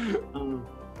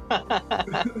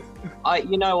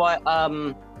 You know what,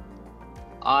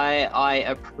 I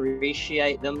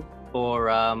appreciate them for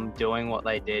doing what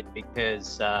they did,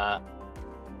 because I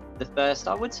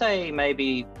would say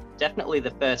definitely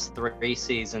the first 3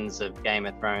 seasons of Game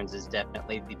of Thrones is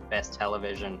definitely the best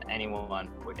television anyone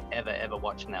would ever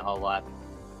watch in their whole life.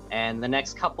 And the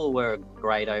next couple were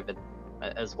great over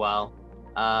as well.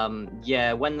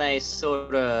 When they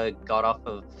sort of got off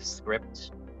of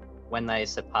script, when they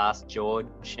surpassed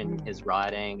George in his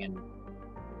writing, and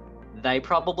they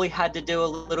probably had to do a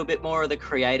little bit more of the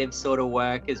creative sort of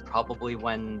work, is probably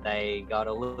when they got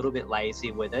a little bit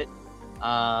lazy with it.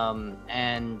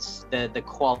 And the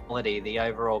quality, the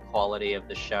overall quality of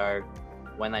the show,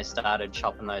 when they started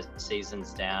chopping those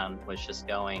seasons down, was just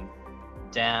going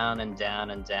down and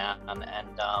down and down.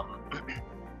 And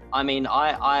I mean,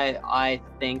 I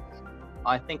think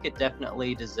it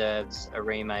definitely deserves a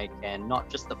remake, and not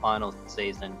just the final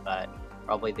season, but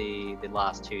probably the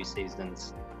last 2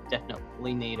 seasons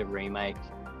definitely need a remake.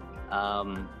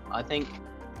 I think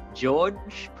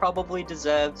George probably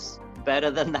deserves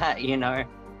better than that. You know,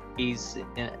 he's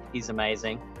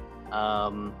amazing.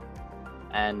 Look,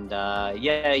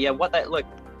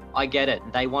 I get it.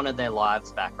 They wanted their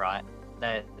lives back, right?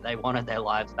 They wanted their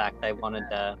lives back. They wanted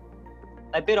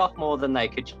they bit off more than they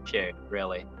could chew,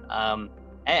 really.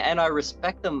 And I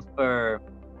respect them for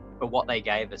what they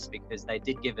gave us, because they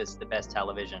did give us the best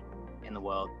television in the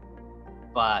world.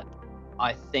 But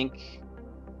I think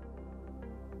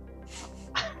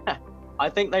I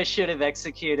think they should have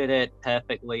executed it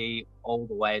perfectly all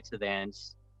the way to the end.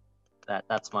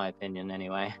 That's my opinion,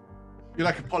 anyway. You're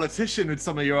like a politician with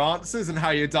some of your answers and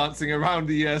how you're dancing around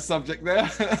the subject there.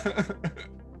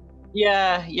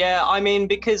 Yeah. I mean,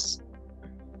 because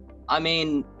I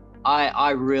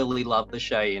really love the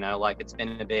show. You know, like, it's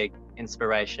been a big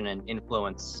inspiration and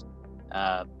influence,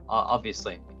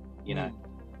 obviously. You know,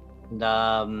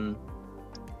 and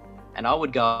I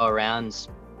would go around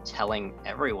telling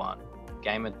everyone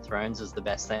Game of Thrones is the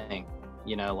best thing.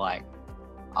 You know, like,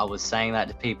 I was saying that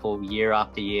to people year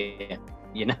after year.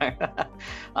 You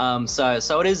know,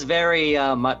 so it is very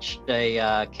much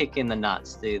a kick in the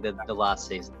nuts, the last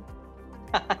season.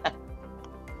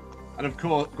 And of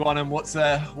course, go on, and what's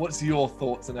your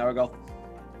thoughts on Aragorn?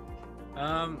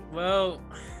 Well,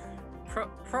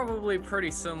 probably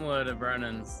pretty similar to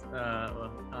Brennan's.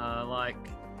 Like,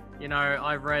 you know,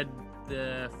 I read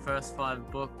the first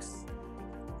 5 books.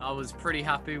 I was pretty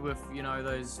happy with, you know,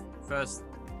 those first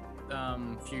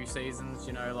few seasons.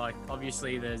 You know, like,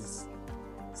 obviously there's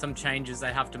some changes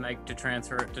they have to make to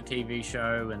transfer it to TV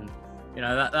show, and you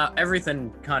know that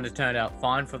everything kind of turned out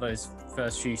fine for those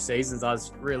first few seasons. I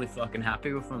was really fucking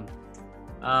happy with them,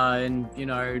 and you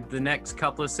know, the next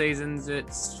couple of seasons it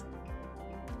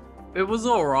was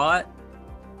all right.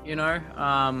 You know,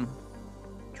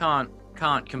 can't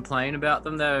complain about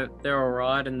them. They're all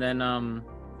right. And then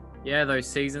yeah, those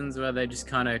seasons where they just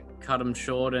kind of cut them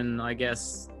short, and I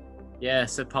guess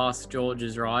surpassed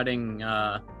George's writing.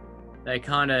 They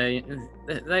kind of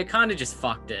just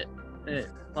fucked it.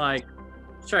 Like,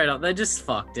 straight up, they just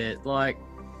fucked it. Like,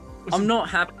 I'm not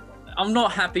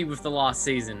happy with the last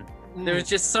season. There was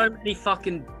just so many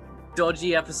fucking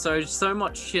dodgy episodes, so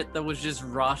much shit that was just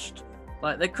rushed.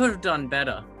 Like, they could have done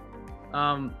better.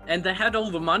 And they had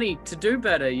all the money to do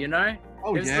better, you know?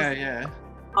 Oh, yeah.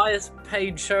 Highest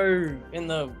paid show in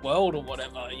the world or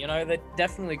whatever, you know? They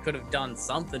definitely could have done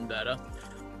something better.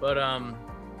 But,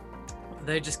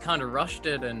 they just kind of rushed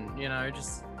it, and you know,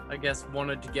 just I guess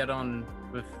wanted to get on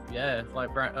with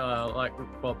like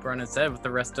what Brennan said, with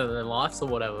the rest of their lives or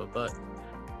whatever. But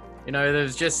you know,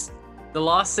 there's just the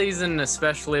last season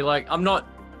especially. Like, I'm not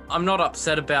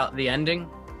upset about the ending.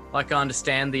 Like, I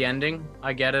understand the ending,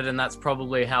 I get it, and that's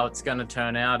probably how it's going to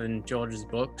turn out in George's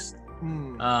books.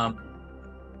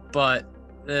 But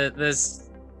there's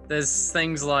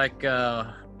things like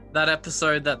that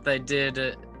episode that they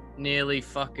did. Nearly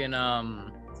fucking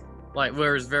like,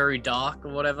 where it's very dark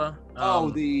or whatever.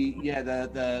 The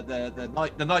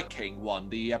Night King one,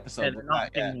 the episode. The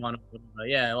Night King one.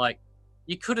 Yeah, like,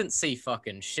 you couldn't see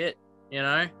fucking shit, you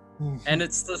know. And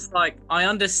it's just like, I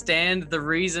understand the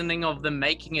reasoning of them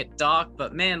making it dark,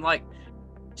 but man, like,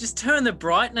 just turn the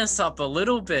brightness up a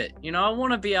little bit. You know, I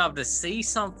want to be able to see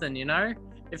something. You know,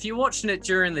 if you're watching it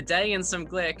during the day and some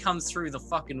glare comes through the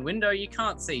fucking window, you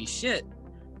can't see shit.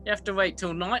 You have to wait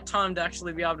till nighttime to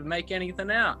actually be able to make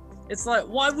anything out. It's like,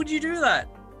 why would you do that?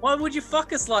 Why would you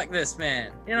fuck us like this,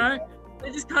 man? You know, they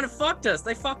just kind of fucked us.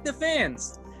 They fucked the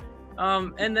fans.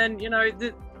 And then, you know,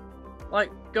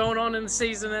 like, going on in the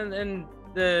season and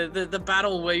the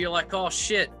battle where you're like, oh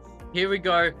shit, here we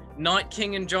go. Night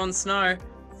King and Jon Snow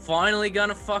finally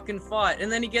gonna fucking fight.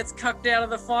 And then he gets cucked out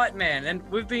of the fight, man. And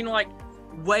we've been like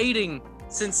waiting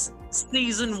since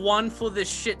season 1 for this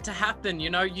shit to happen. You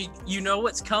know, you know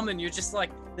what's coming. You're just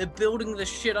like, they're building the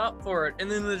shit up for it,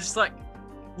 and then they're just like,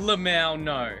 Lamau,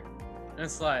 no. And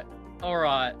it's like, all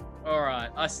right,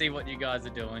 I see what you guys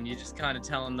are doing. You're just kind of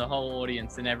telling the whole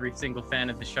audience and every single fan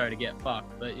of the show to get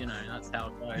fucked. But you know, that's how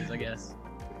it goes, I guess.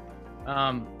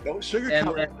 Don't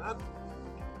sugarcoat it, man.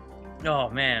 Oh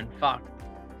man,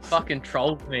 fucking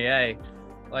trolled me, eh?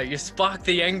 Like, you sparked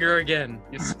the anger again.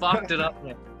 You sparked it up,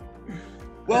 man.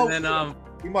 Well, and then,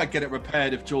 we might get it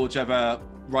repaired if George ever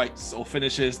writes or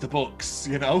finishes the books,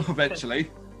 you know,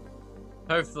 eventually.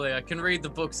 Hopefully, I can read the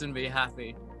books and be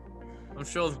happy. I'm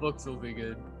sure the books will be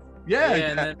good.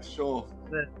 Yeah, sure.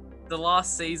 The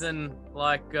last season,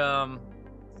 like, it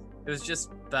was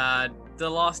just bad. The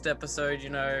last episode, you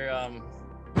know,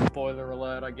 spoiler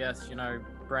alert, I guess, you know,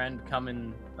 Brand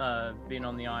coming, being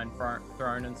on the Iron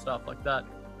Throne and stuff like that.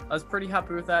 I was pretty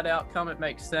happy with that outcome. It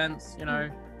makes sense, you know.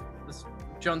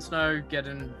 Jon Snow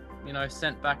getting,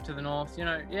 sent back to the North,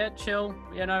 yeah, chill,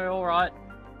 all right.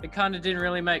 It kind of didn't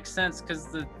really make sense because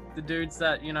the dudes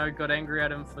that, got angry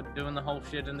at him for doing the whole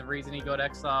shit and the reason he got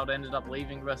exiled ended up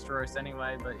leaving Westeros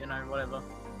anyway, but, whatever.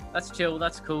 That's chill,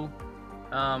 that's cool.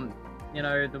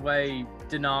 The way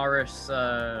Daenerys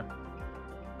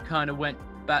kind of went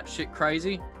batshit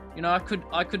crazy, I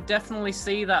could definitely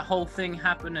see that whole thing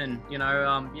happening,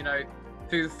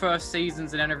 through the first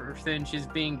seasons and everything, she's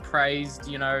being praised,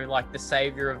 like the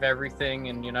savior of everything,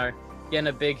 and, getting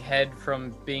a big head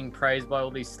from being praised by all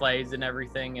these slaves and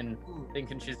everything, and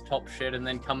thinking she's top shit, and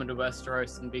then coming to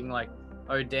Westeros and being like,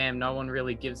 oh damn, no one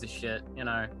really gives a shit,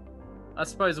 I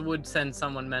suppose it would send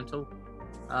someone mental.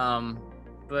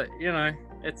 But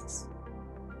it's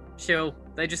chill.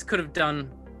 They just could have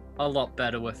done a lot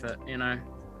better with it,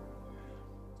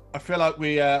 I feel like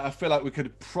we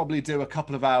could probably do a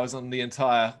couple of hours on the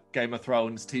entire Game of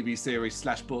Thrones TV series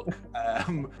 / book.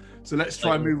 So let's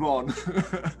try and move on.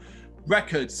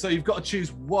 Records. So you've got to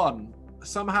choose one.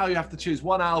 Somehow you have to choose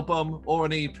one album or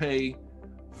an EP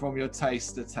from your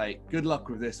taste to take. Good luck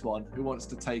with this one. Who wants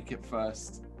to take it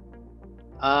first?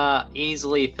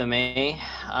 Easily for me,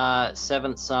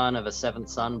 Seventh Son of a Seventh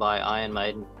Son by Iron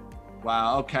Maiden.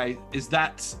 Wow. Okay. Is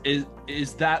that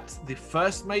the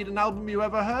first Maiden album you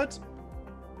ever heard?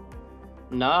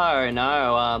 No.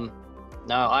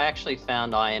 I actually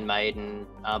found Iron Maiden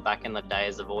back in the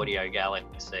days of Audio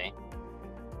Galaxy.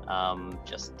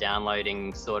 Just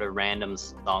downloading sort of random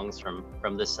songs from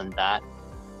this and that,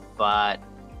 but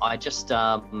I just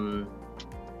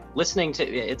listening to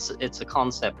it's a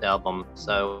concept album,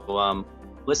 so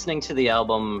listening to the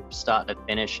album start to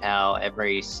finish, how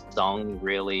every song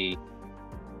really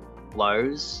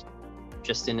flows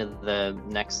just into the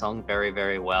next song very,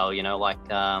 very well.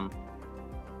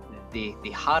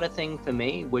 The harder thing for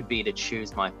me would be to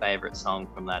choose my favorite song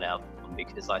from that album,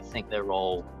 because I think they're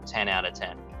all 10 out of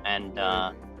 10. And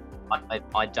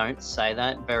I don't say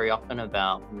that very often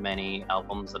about many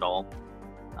albums at all.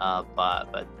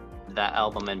 But that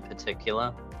album in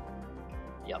particular,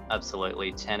 yep,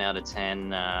 absolutely 10 out of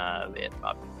 10.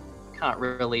 I can't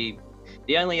really...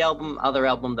 The only other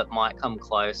album that might come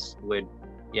close would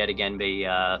yet again be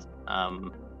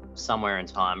Somewhere in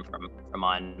Time from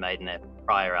Iron Maiden, their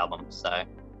prior album. So,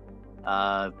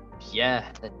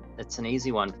 it's an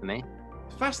easy one for me.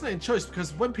 Fascinating choice,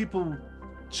 because when people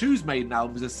choose Maiden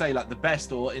albums to say like the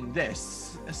best or in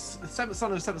this, Seventh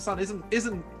Son of Seventh Son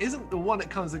isn't the one that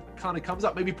kind of comes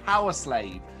up. Maybe Power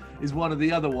Slave is one of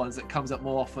the other ones that comes up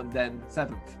more often than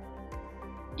Seventh.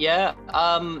 Yeah,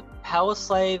 Power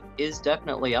Slave is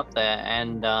definitely up there,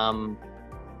 and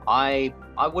I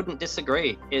wouldn't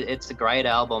disagree. It's a great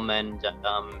album, and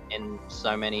in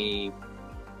so many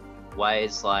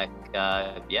ways, like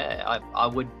I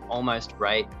would almost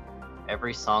rate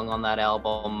every song on that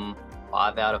album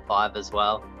 5 out of 5 as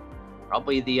well.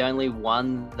 Probably the only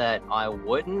one that I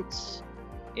wouldn't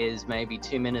is maybe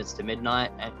 2 Minutes to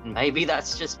Midnight, and maybe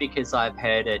that's just because I've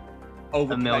heard it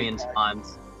a million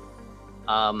times.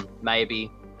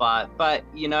 Maybe, but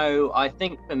I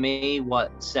think for me,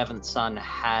 what Seventh Son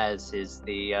has is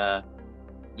the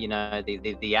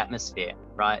the atmosphere,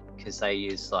 right? Because they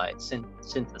use like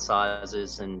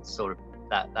synthesizers and sort of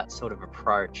that sort of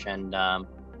approach, and I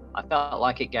felt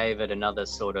like it gave it another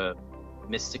sort of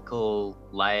mystical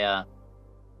layer.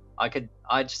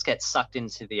 I just get sucked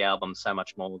into the album so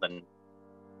much more than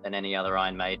any other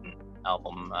Iron Maiden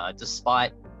album,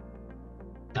 despite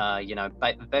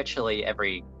virtually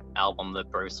every album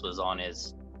that Bruce was on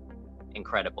is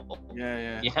incredible.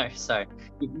 Yeah. So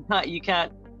you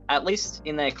can't, at least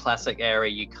in their classic era,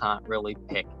 you can't really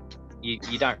pick. You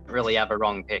don't really have a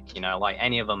wrong pick. Like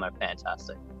any of them are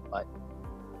fantastic. But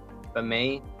for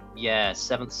me, yeah,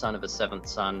 Seventh Son of a Seventh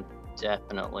Son,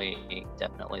 definitely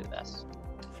the best.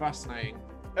 Fascinating.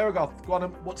 Erigoth, go on,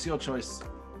 what's your choice?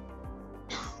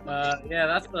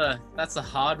 Yeah, that's a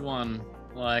hard one.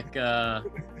 Like,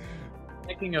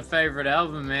 picking a favorite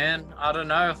album, man. I don't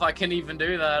know if I can even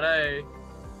do that, eh?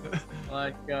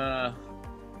 Like,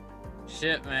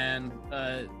 shit, man.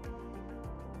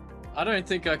 I don't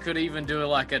think I could even do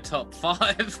like a top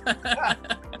 5.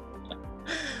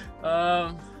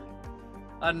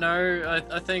 I know.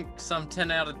 I think some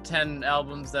 10 out of 10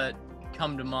 albums that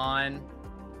come to mind.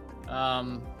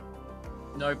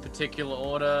 No particular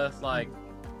order. Like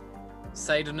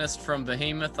Satanist from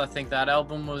Behemoth. I think that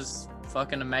album was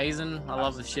fucking amazing. I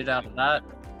love the shit out of that.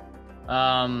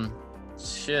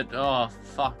 Shit. Oh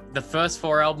fuck. The first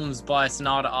 4 albums by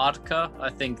Sonata Arctica, I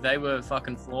think they were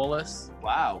fucking flawless.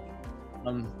 Wow.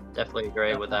 Definitely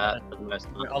agree with that for the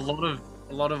most part. A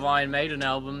a lot of Iron Maiden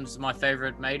albums. My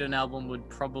favorite Maiden album would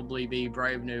probably be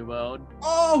Brave New World.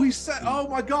 Oh, he said, oh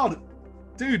my God.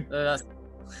 Dude. That's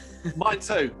Mine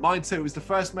too. Mine too. It was the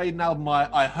first Maiden album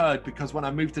I heard because when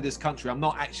I moved to this country, I'm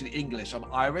not actually English, I'm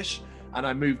Irish. And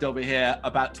I moved over here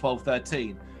about 12,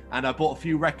 13. And I bought a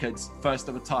few records first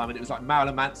of a time. And it was like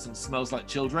Marilyn Manson, Smells Like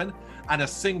Children. And a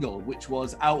single, which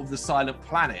was Out of the Silent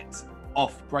Planet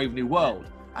off Brave New World.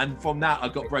 And from that, I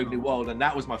got Brave New World. And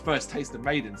that was my first taste of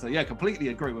Maiden. So yeah, completely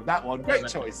agree with that one. Great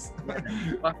choice.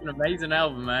 Fucking amazing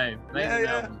album, eh? Amazing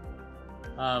Yeah.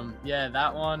 album. Yeah,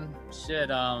 that one. Shit,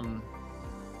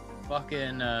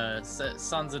 fucking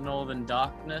Sons of Northern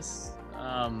Darkness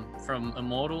from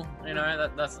Immortal, you know,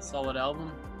 that's a solid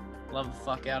album. Love the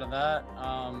fuck out of that.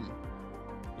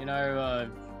 You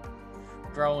know,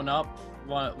 growing up,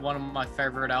 one of my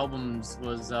favorite albums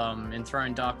was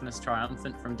Enthroned Darkness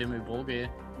Triumphant from Dimmu Borgir.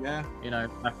 Yeah. You know,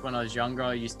 back when I was younger,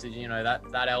 I used to, you know,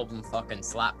 that album fucking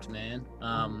slapped, man.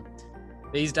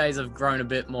 These days I've grown a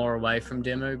bit more away from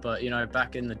Dimmu, but you know,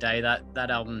 back in the day, that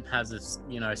album has a,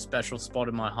 you know, special spot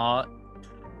in my heart.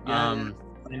 And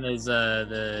there's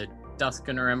the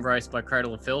Duskiner Embrace by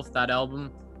Cradle of Filth, that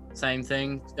album, same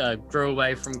thing. Grew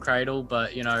away from Cradle,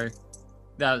 but you know,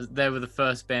 they were the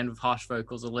first band with harsh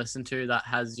vocals I listened to. That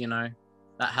has, you know,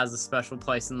 that has a special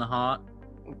place in the heart.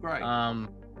 Oh, great.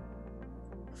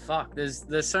 Fuck, there's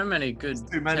so many good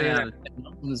Too many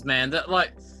albums, man. That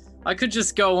like, I could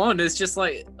just go on. It's just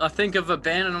like, I think of a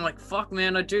band and I'm like, fuck,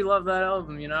 man, I do love that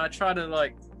album. You know, I try to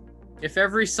like, if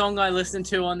every song I listen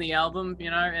to on the album, you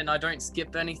know, and I don't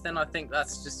skip anything, I think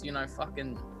that's just, you know,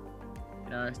 fucking, you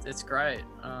know, it's great.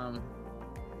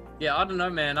 Yeah, I don't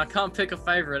know, man. I can't pick a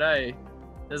favorite, eh?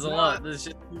 There's a lot. There's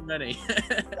just too many.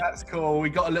 That's cool. We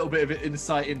got a little bit of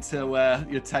insight into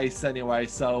your tastes anyway,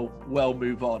 so we'll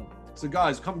move on. So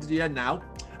guys, come to the end now.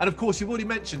 And of course, you've already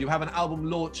mentioned you have an album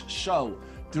launch show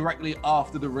directly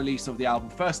after the release of the album.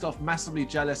 First off, massively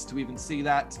jealous to even see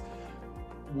that.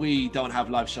 We don't have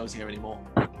live shows here anymore.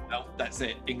 No, that's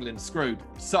it. England's screwed.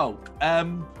 So,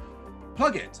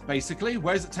 plug it, basically.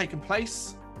 Where is it taking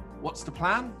place? What's the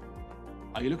plan?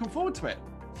 Are you looking forward to it?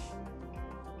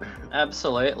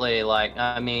 Absolutely. Like,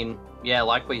 I mean, yeah,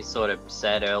 like we sort of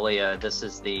said earlier, this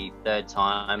is the third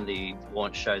time the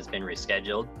launch show's been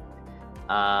rescheduled.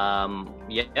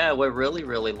 Yeah, we're really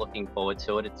looking forward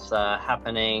to it. It's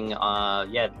happening,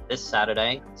 this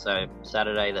Saturday. So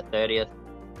Saturday the 30th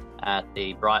at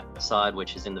the Bright Side,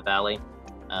 which is in the Valley,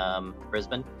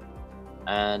 Brisbane.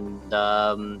 And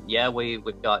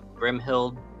we've got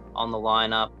Grimhild on the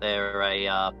lineup. They're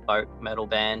a folk metal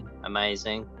band,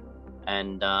 amazing.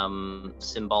 And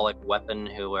Symbolic Weapon,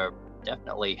 who are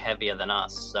definitely heavier than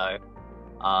us. So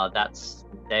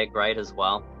they're great as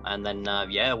well. And then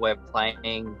we're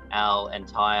playing our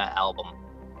entire album.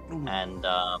 Ooh. And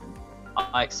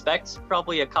I expect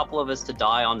probably a couple of us to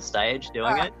die on stage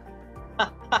doing it.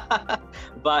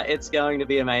 But it's going to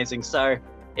be amazing. So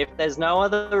if there's no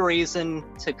other reason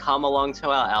to come along to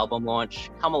our album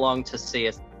launch, come along to see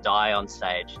us die on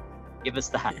stage. Give us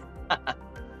that.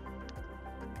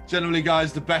 Generally,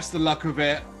 guys, the best of luck with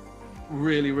it.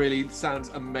 Really sounds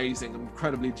amazing. I'm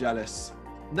incredibly jealous.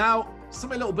 Now,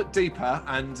 something a little bit deeper,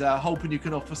 and hoping you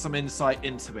can offer some insight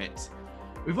into it.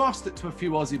 We've asked it to a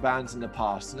few Aussie bands in the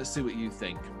past, and let's see what you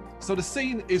think. So the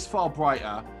scene is far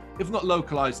brighter, if not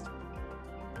localized,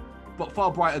 but far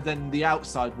brighter than the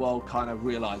outside world kind of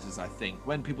realizes, I think.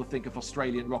 When people think of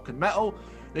Australian rock and metal,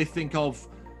 they think of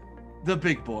the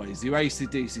big boys, your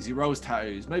AC/DCs, your Rose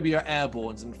Tattoos, maybe your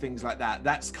Airborns and things like that.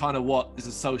 That's kind of what is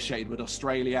associated with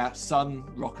Australia, sun,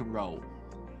 rock and roll.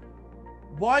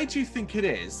 Why do you think it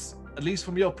is, at least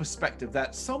from your perspective,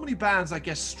 that so many bands, I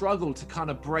guess, struggle to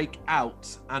kind of break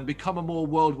out and become a more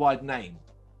worldwide name?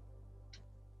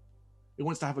 Who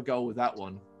wants to have a go with that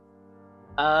one?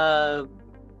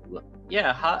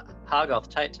 Hargoth,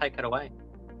 take it away.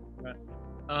 Right.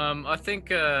 I think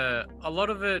a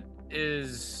lot of it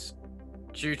is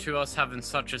due to us having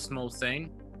such a small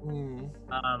scene.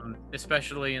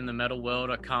 Especially in the metal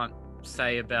world. I can't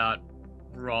say about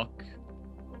rock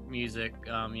music,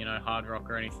 hard rock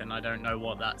or anything. I don't know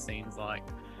what that scene's like.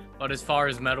 But as far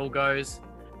as metal goes,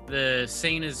 the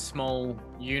scene is small.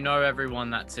 You know everyone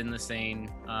that's in the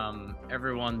scene.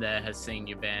 Everyone there has seen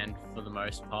your band for the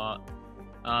most part.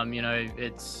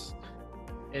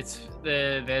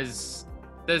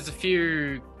 There's a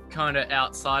few kind of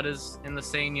outsiders in the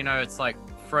scene. It's like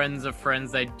friends of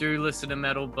friends. They do listen to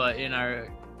metal, but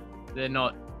they're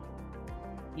not,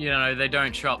 they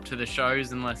don't show up to the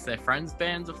shows unless their friends'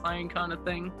 bands are playing, kind of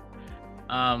thing.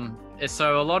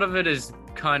 So a lot of it is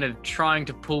kind of trying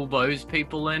to pull those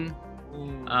people in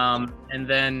And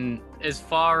then as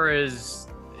far as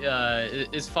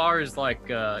like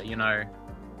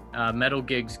metal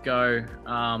gigs go,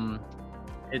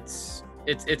 it's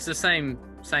the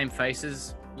same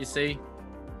faces you see,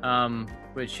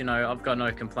 which I've got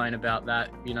no complaint about that.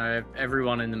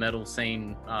 Everyone in the metal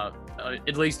scene,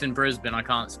 at least in Brisbane, I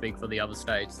can't speak for the other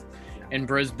states. In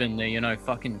Brisbane, they're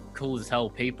fucking cool as hell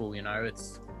people.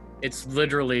 It's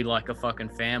literally like a fucking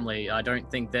family. I don't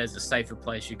think there's a safer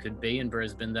place you could be in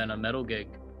Brisbane than a metal gig.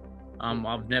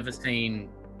 I've never seen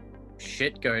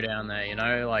shit go down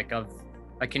there. Like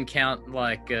I can count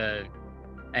like a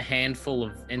handful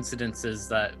of incidences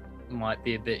that might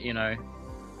be a bit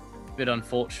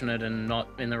unfortunate and not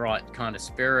in the right kind of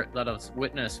spirit that I've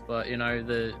witnessed, but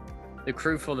the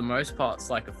crew for the most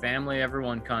part's like a family.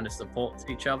 Everyone kind of supports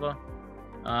each other.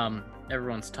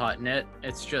 Everyone's tight knit.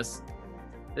 It's just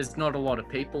there's not a lot of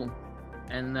people,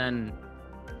 and then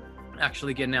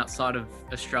actually getting outside of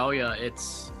Australia,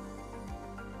 it's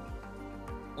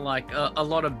like a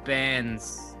lot of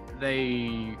bands,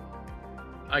 I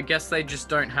guess they just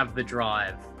don't have the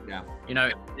drive. Yeah.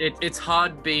 It's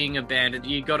hard being a band.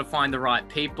 You got to find the right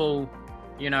people.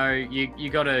 You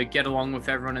got to get along with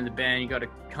everyone in the band. You got to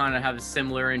kind of have a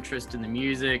similar interest in the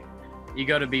music. You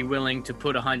got to be willing to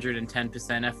put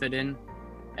 110% effort in.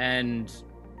 And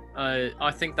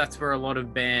I think that's where a lot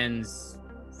of bands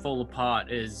fall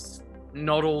apart, is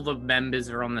not all the members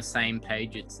are on the same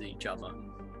page as each other.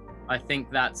 I think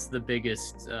that's the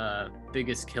biggest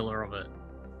killer of it.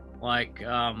 Like,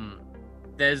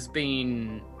 there's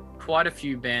been quite a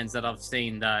few bands that I've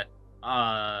seen that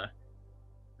are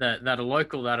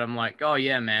local that I'm like, oh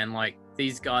yeah, man, like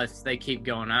these guys, they keep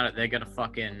going at it. They're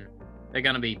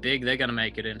gonna be big. They're gonna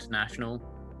make it international.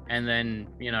 And then,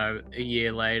 a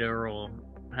year later or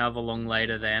however long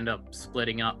later, they end up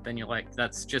splitting up, and you're like,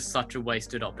 that's just such a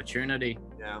wasted opportunity.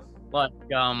 Yeah. Like,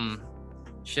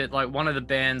 like one of the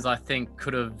bands I think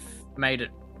could have made it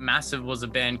massive was a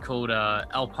band called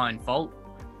Alpine Fault.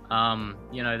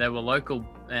 They were local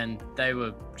and they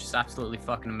were just absolutely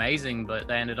fucking amazing, but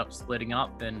they ended up splitting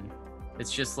up, and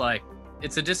it's just like,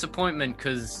 it's a disappointment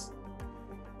because,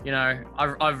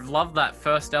 I've loved that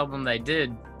first album they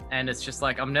did, and it's just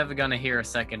like, I'm never gonna hear a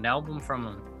second album from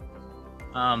them.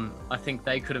 I think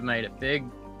they could have made it big.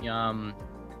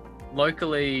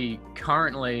 Locally,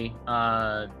 currently,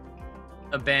 a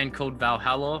band called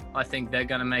Valhalla, I think they're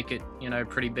gonna make it,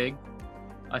 pretty big.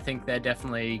 I think they're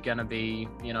definitely gonna be,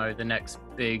 the next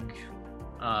big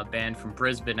band from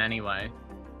Brisbane anyway,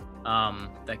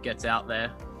 that gets out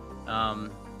there.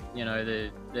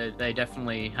 They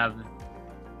definitely have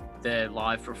their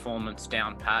live performance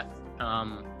down pat,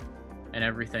 and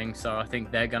everything, so I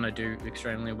think they're gonna do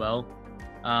extremely well.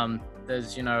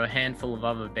 There's a handful of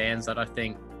other bands that I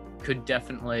think could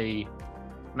definitely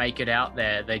make it out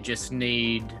there. They just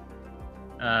need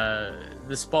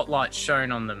the spotlight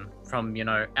shown on them from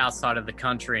outside of the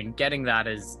country, and getting that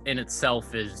is in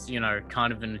itself is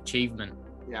kind of an achievement.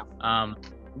 Yeah.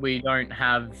 We don't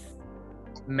have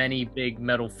many big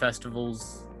metal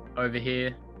festivals over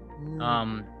here,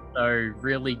 so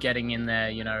really getting in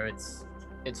there,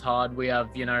 it's hard. We have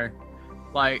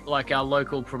like our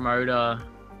local promoters,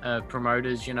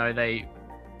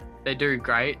 they do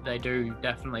great. They do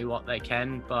definitely what they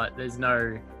can, but there's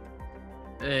no,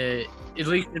 at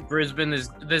least in Brisbane,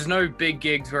 there's no big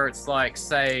gigs where it's like,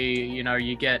 say,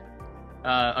 you get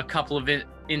a couple of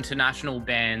international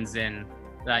bands in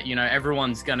that,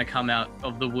 everyone's gonna come out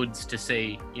of the woods to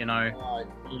see,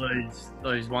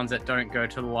 those ones that don't go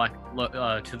to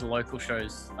the local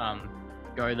shows,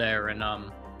 go there, and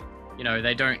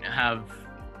they don't have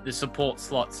the support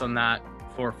slots on that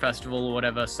for a festival or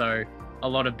whatever, so a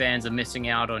lot of bands are missing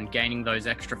out on gaining those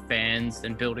extra fans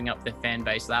and building up their fan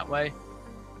base that way.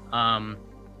 I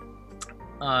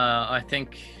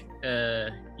think,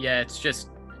 it's just,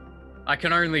 I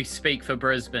can only speak for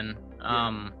Brisbane,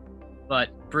 but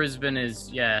Brisbane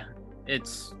is,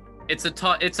 it's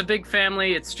a big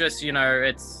family. It's just,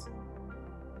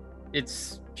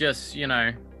 it's just,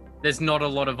 there's not a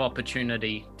lot of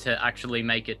opportunity to actually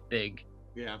make it big.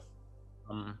 Yeah.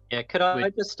 Could I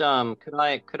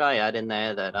add in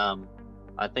there that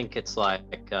I think it's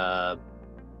like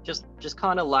just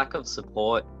kind of lack of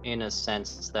support, in a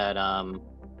sense that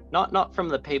not from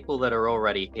the people that are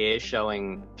already here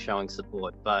showing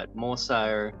support, but more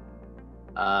so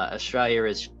Australia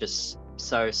is just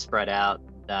so spread out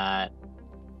that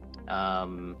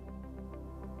it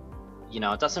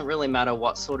doesn't really matter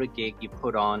what sort of gig you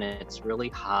put on. It's really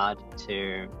hard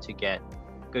to get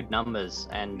good numbers,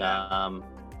 and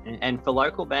for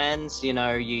local bands,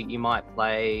 you might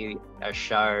play a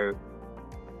show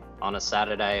on a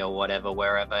Saturday or whatever,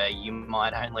 wherever you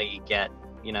might only get,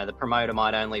 the promoter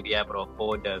might only be able to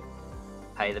afford to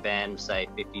pay the band, say,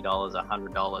 $50,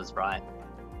 $100, right?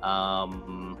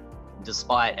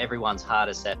 Despite everyone's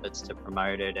hardest efforts to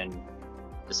promote it, and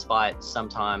despite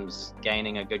sometimes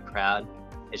gaining a good crowd,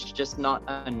 it's just not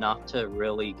enough to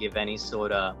really give any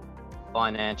sort of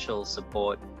financial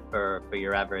support for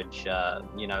your average,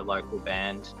 local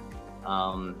band.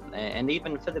 And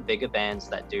even for the bigger bands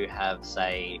that do have,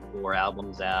 say, 4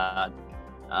 albums out,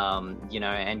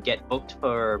 and get booked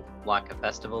for like a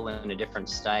festival in a different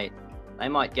state, they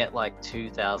might get like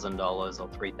 $2,000 or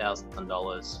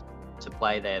 $3,000 to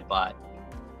play there. But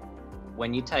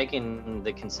when you take in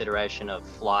the consideration of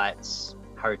flights,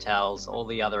 hotels, all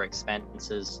the other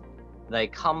expenses, they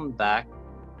come back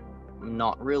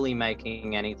not really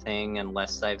making anything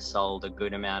unless they've sold a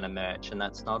good amount of merch, and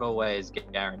that's not always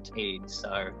guaranteed.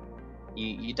 So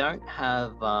you don't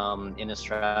have in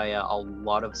Australia a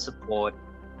lot of support,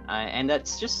 and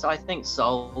that's just, I think,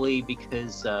 solely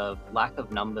because of lack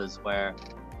of numbers. Where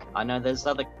I know there's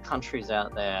other countries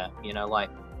out there,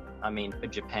 for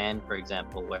Japan, for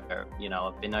example, where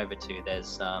I've been over to,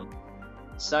 there's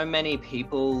so many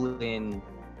people in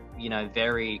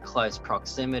very close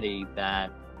proximity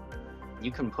that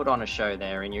you can put on a show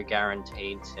there and you're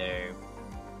guaranteed to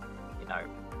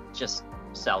just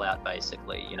sell out,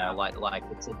 basically. Like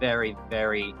it's a very,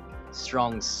 very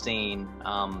strong scene,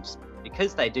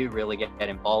 because they do really get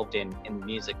involved in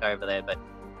music over there,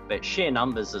 but sheer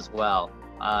numbers as well.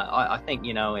 I think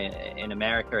in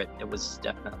America it was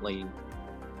definitely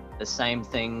the same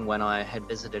thing when I had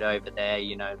visited over there.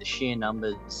 The sheer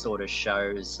numbers sort of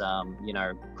shows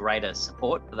greater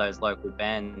support for those local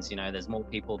bands. There's more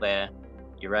people there,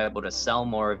 you're able to sell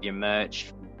more of your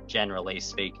merch, generally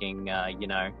speaking.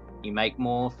 You make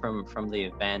more from the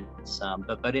events,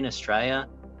 but in Australia,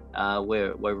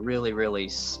 we're really, really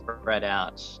spread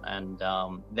out, and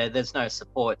there's no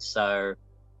support. So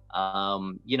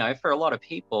for a lot of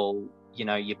people,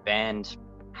 your band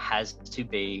has to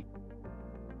be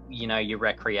your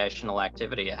recreational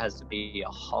activity. It has to be a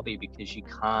hobby, because you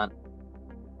can't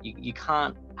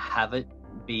have it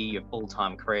be your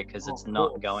full-time career, because it's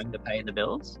not going to pay the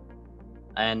bills.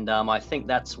 And I think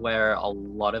that's where a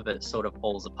lot of it sort of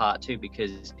falls apart too,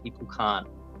 because people can't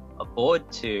afford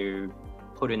to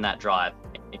put in that drive,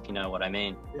 if you know what I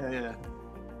mean.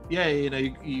 Yeah,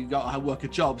 you got to work a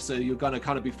job, so you're going to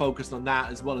kind of be focused on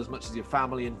that as well, as much as your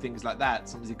family and things like that.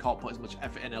 Sometimes you can't put as much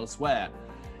effort in elsewhere.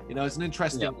 It's an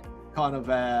interesting kind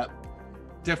of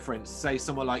difference, say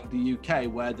somewhere like the UK,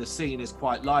 where the scene is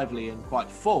quite lively and quite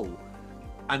full,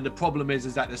 and the problem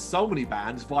is that there's so many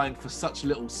bands vying for such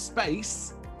little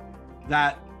space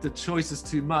that the choice is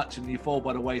too much and you fall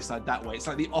by the wayside that way. It's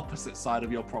like the opposite side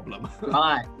of your problem.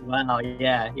 Right. Wow.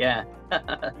 Yeah.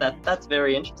 That's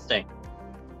very interesting.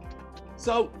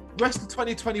 So rest of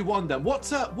 2021 then,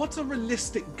 what's a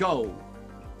realistic goal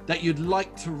that you'd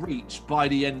like to reach by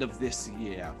the end of this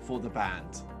year for the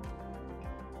band?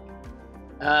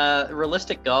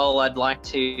 Realistic goal, I'd like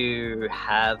to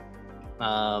have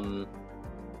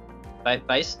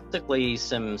basically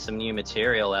some new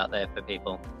material out there for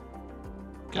people.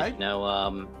 Okay.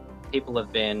 People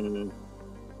have been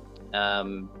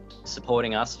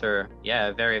supporting us for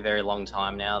a very, very long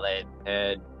time now. They've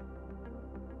heard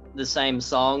the same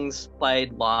songs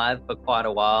played live for quite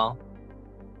a while.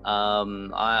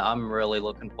 I'm really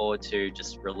looking forward to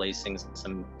just releasing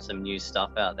some new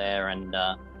stuff out there, and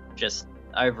just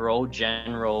overall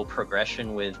general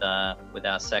progression with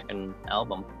our second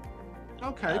album.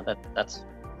 Okay. That's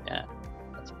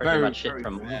pretty much it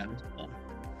from me.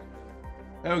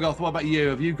 There we go. What about you?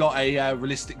 Have you got a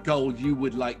realistic goal you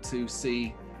would like to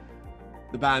see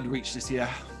the band reach this year?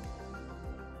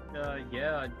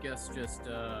 I guess just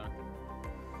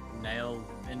nail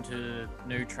into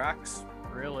new tracks,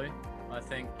 really. I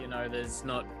think, there's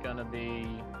not going to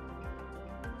be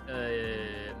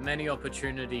many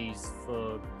opportunities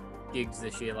for gigs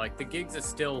this year. Like, the gigs are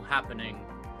still happening.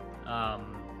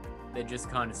 They're just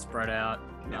kind of spread out.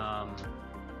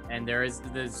 And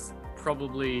there's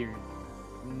probably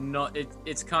not,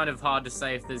 it's kind of hard to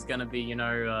say if there's going to be,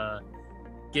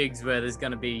 gigs where there's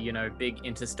going to be, big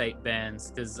interstate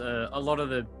bands, because a lot of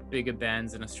the bigger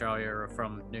bands in Australia are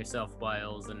from New South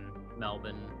Wales and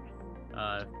Melbourne,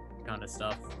 kind of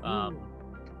stuff.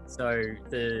 So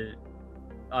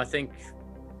I think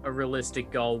a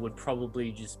realistic goal would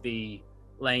probably just be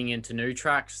laying into new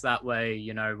tracks. That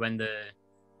way,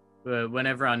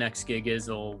 whenever our next gig is,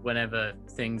 or whenever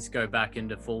things go back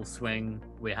into full swing,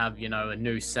 we have, a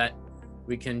new set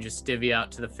we can just divvy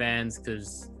out to the fans,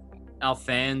 because our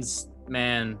fans,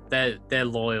 man, they're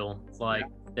loyal. Like,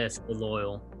 they're still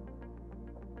loyal.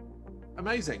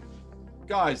 Amazing.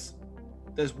 Guys,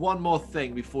 there's one more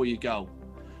thing before you go.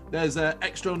 There's an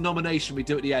extra nomination we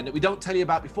do at the end that we don't tell you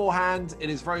about beforehand. It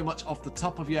is very much off the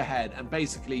top of your head. And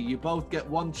basically, you both get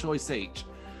one choice each.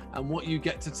 And what you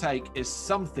get to take is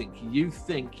something you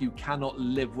think you cannot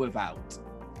live without.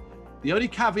 The only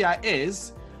caveat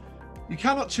is you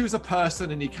cannot choose a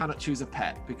person and you cannot choose a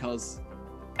pet, because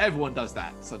everyone does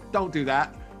that. So don't do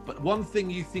that. But one thing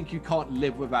you think you can't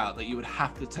live without that you would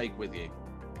have to take with you.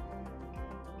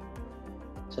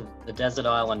 To the desert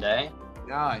island, eh?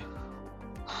 Aye.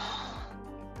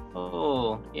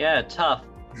 Oh, yeah, tough.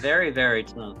 Very, very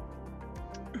tough.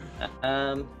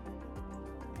 And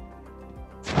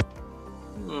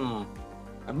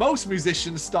most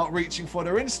musicians start reaching for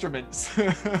their instruments.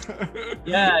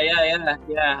 Yeah.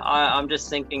 I'm just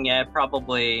thinking,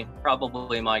 probably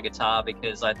my guitar,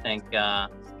 because I think, at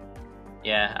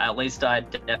least I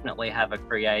definitely have a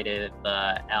creative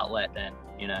outlet and,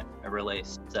 a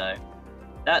release. So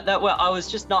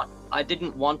I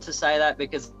didn't want to say that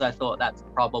because I thought that's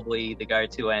probably the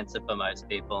go-to answer for most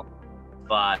people.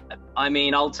 But I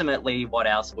mean, ultimately, what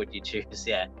else would you choose?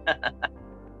 Yeah,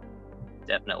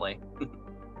 definitely.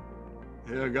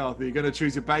 Here we go. Are you going to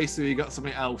choose your bass or you got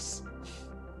something else?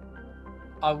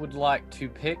 I would like to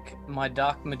pick my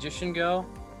Dark Magician Girl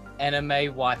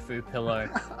anime waifu pillow.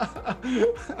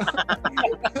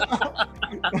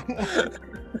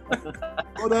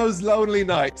 For those lonely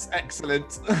nights.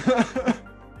 Excellent.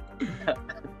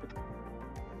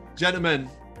 Gentlemen,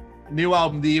 new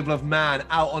album, The Evil of Man,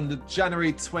 out on the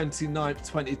January 29th,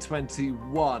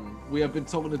 2021. We have been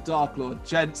talking to Darklore.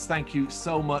 Gents, thank you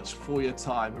so much for your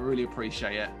time. I really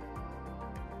appreciate it.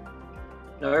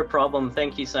 No problem.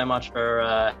 Thank you so much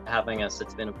for having us.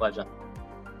 It's been a pleasure.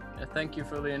 Yeah, thank you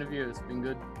for the interview. It's been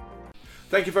good.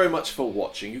 Thank you very much for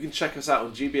watching. You can check us out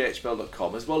on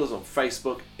gbhbl.com as well as on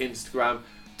Facebook, Instagram,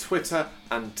 Twitter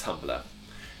and Tumblr.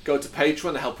 Go to Patreon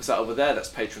and help us out over there. That's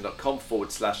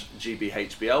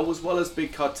patreon.com/GBHBL, as well as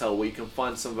Big Cartel, where you can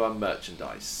find some of our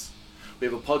merchandise. We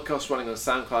have a podcast running on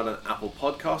SoundCloud and Apple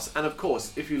Podcasts. And of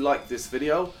course, if you like this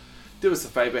video, do us a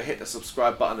favour, hit the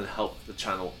subscribe button and help the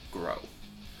channel grow.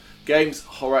 Games,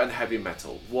 horror and heavy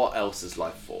metal. What else is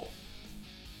life for?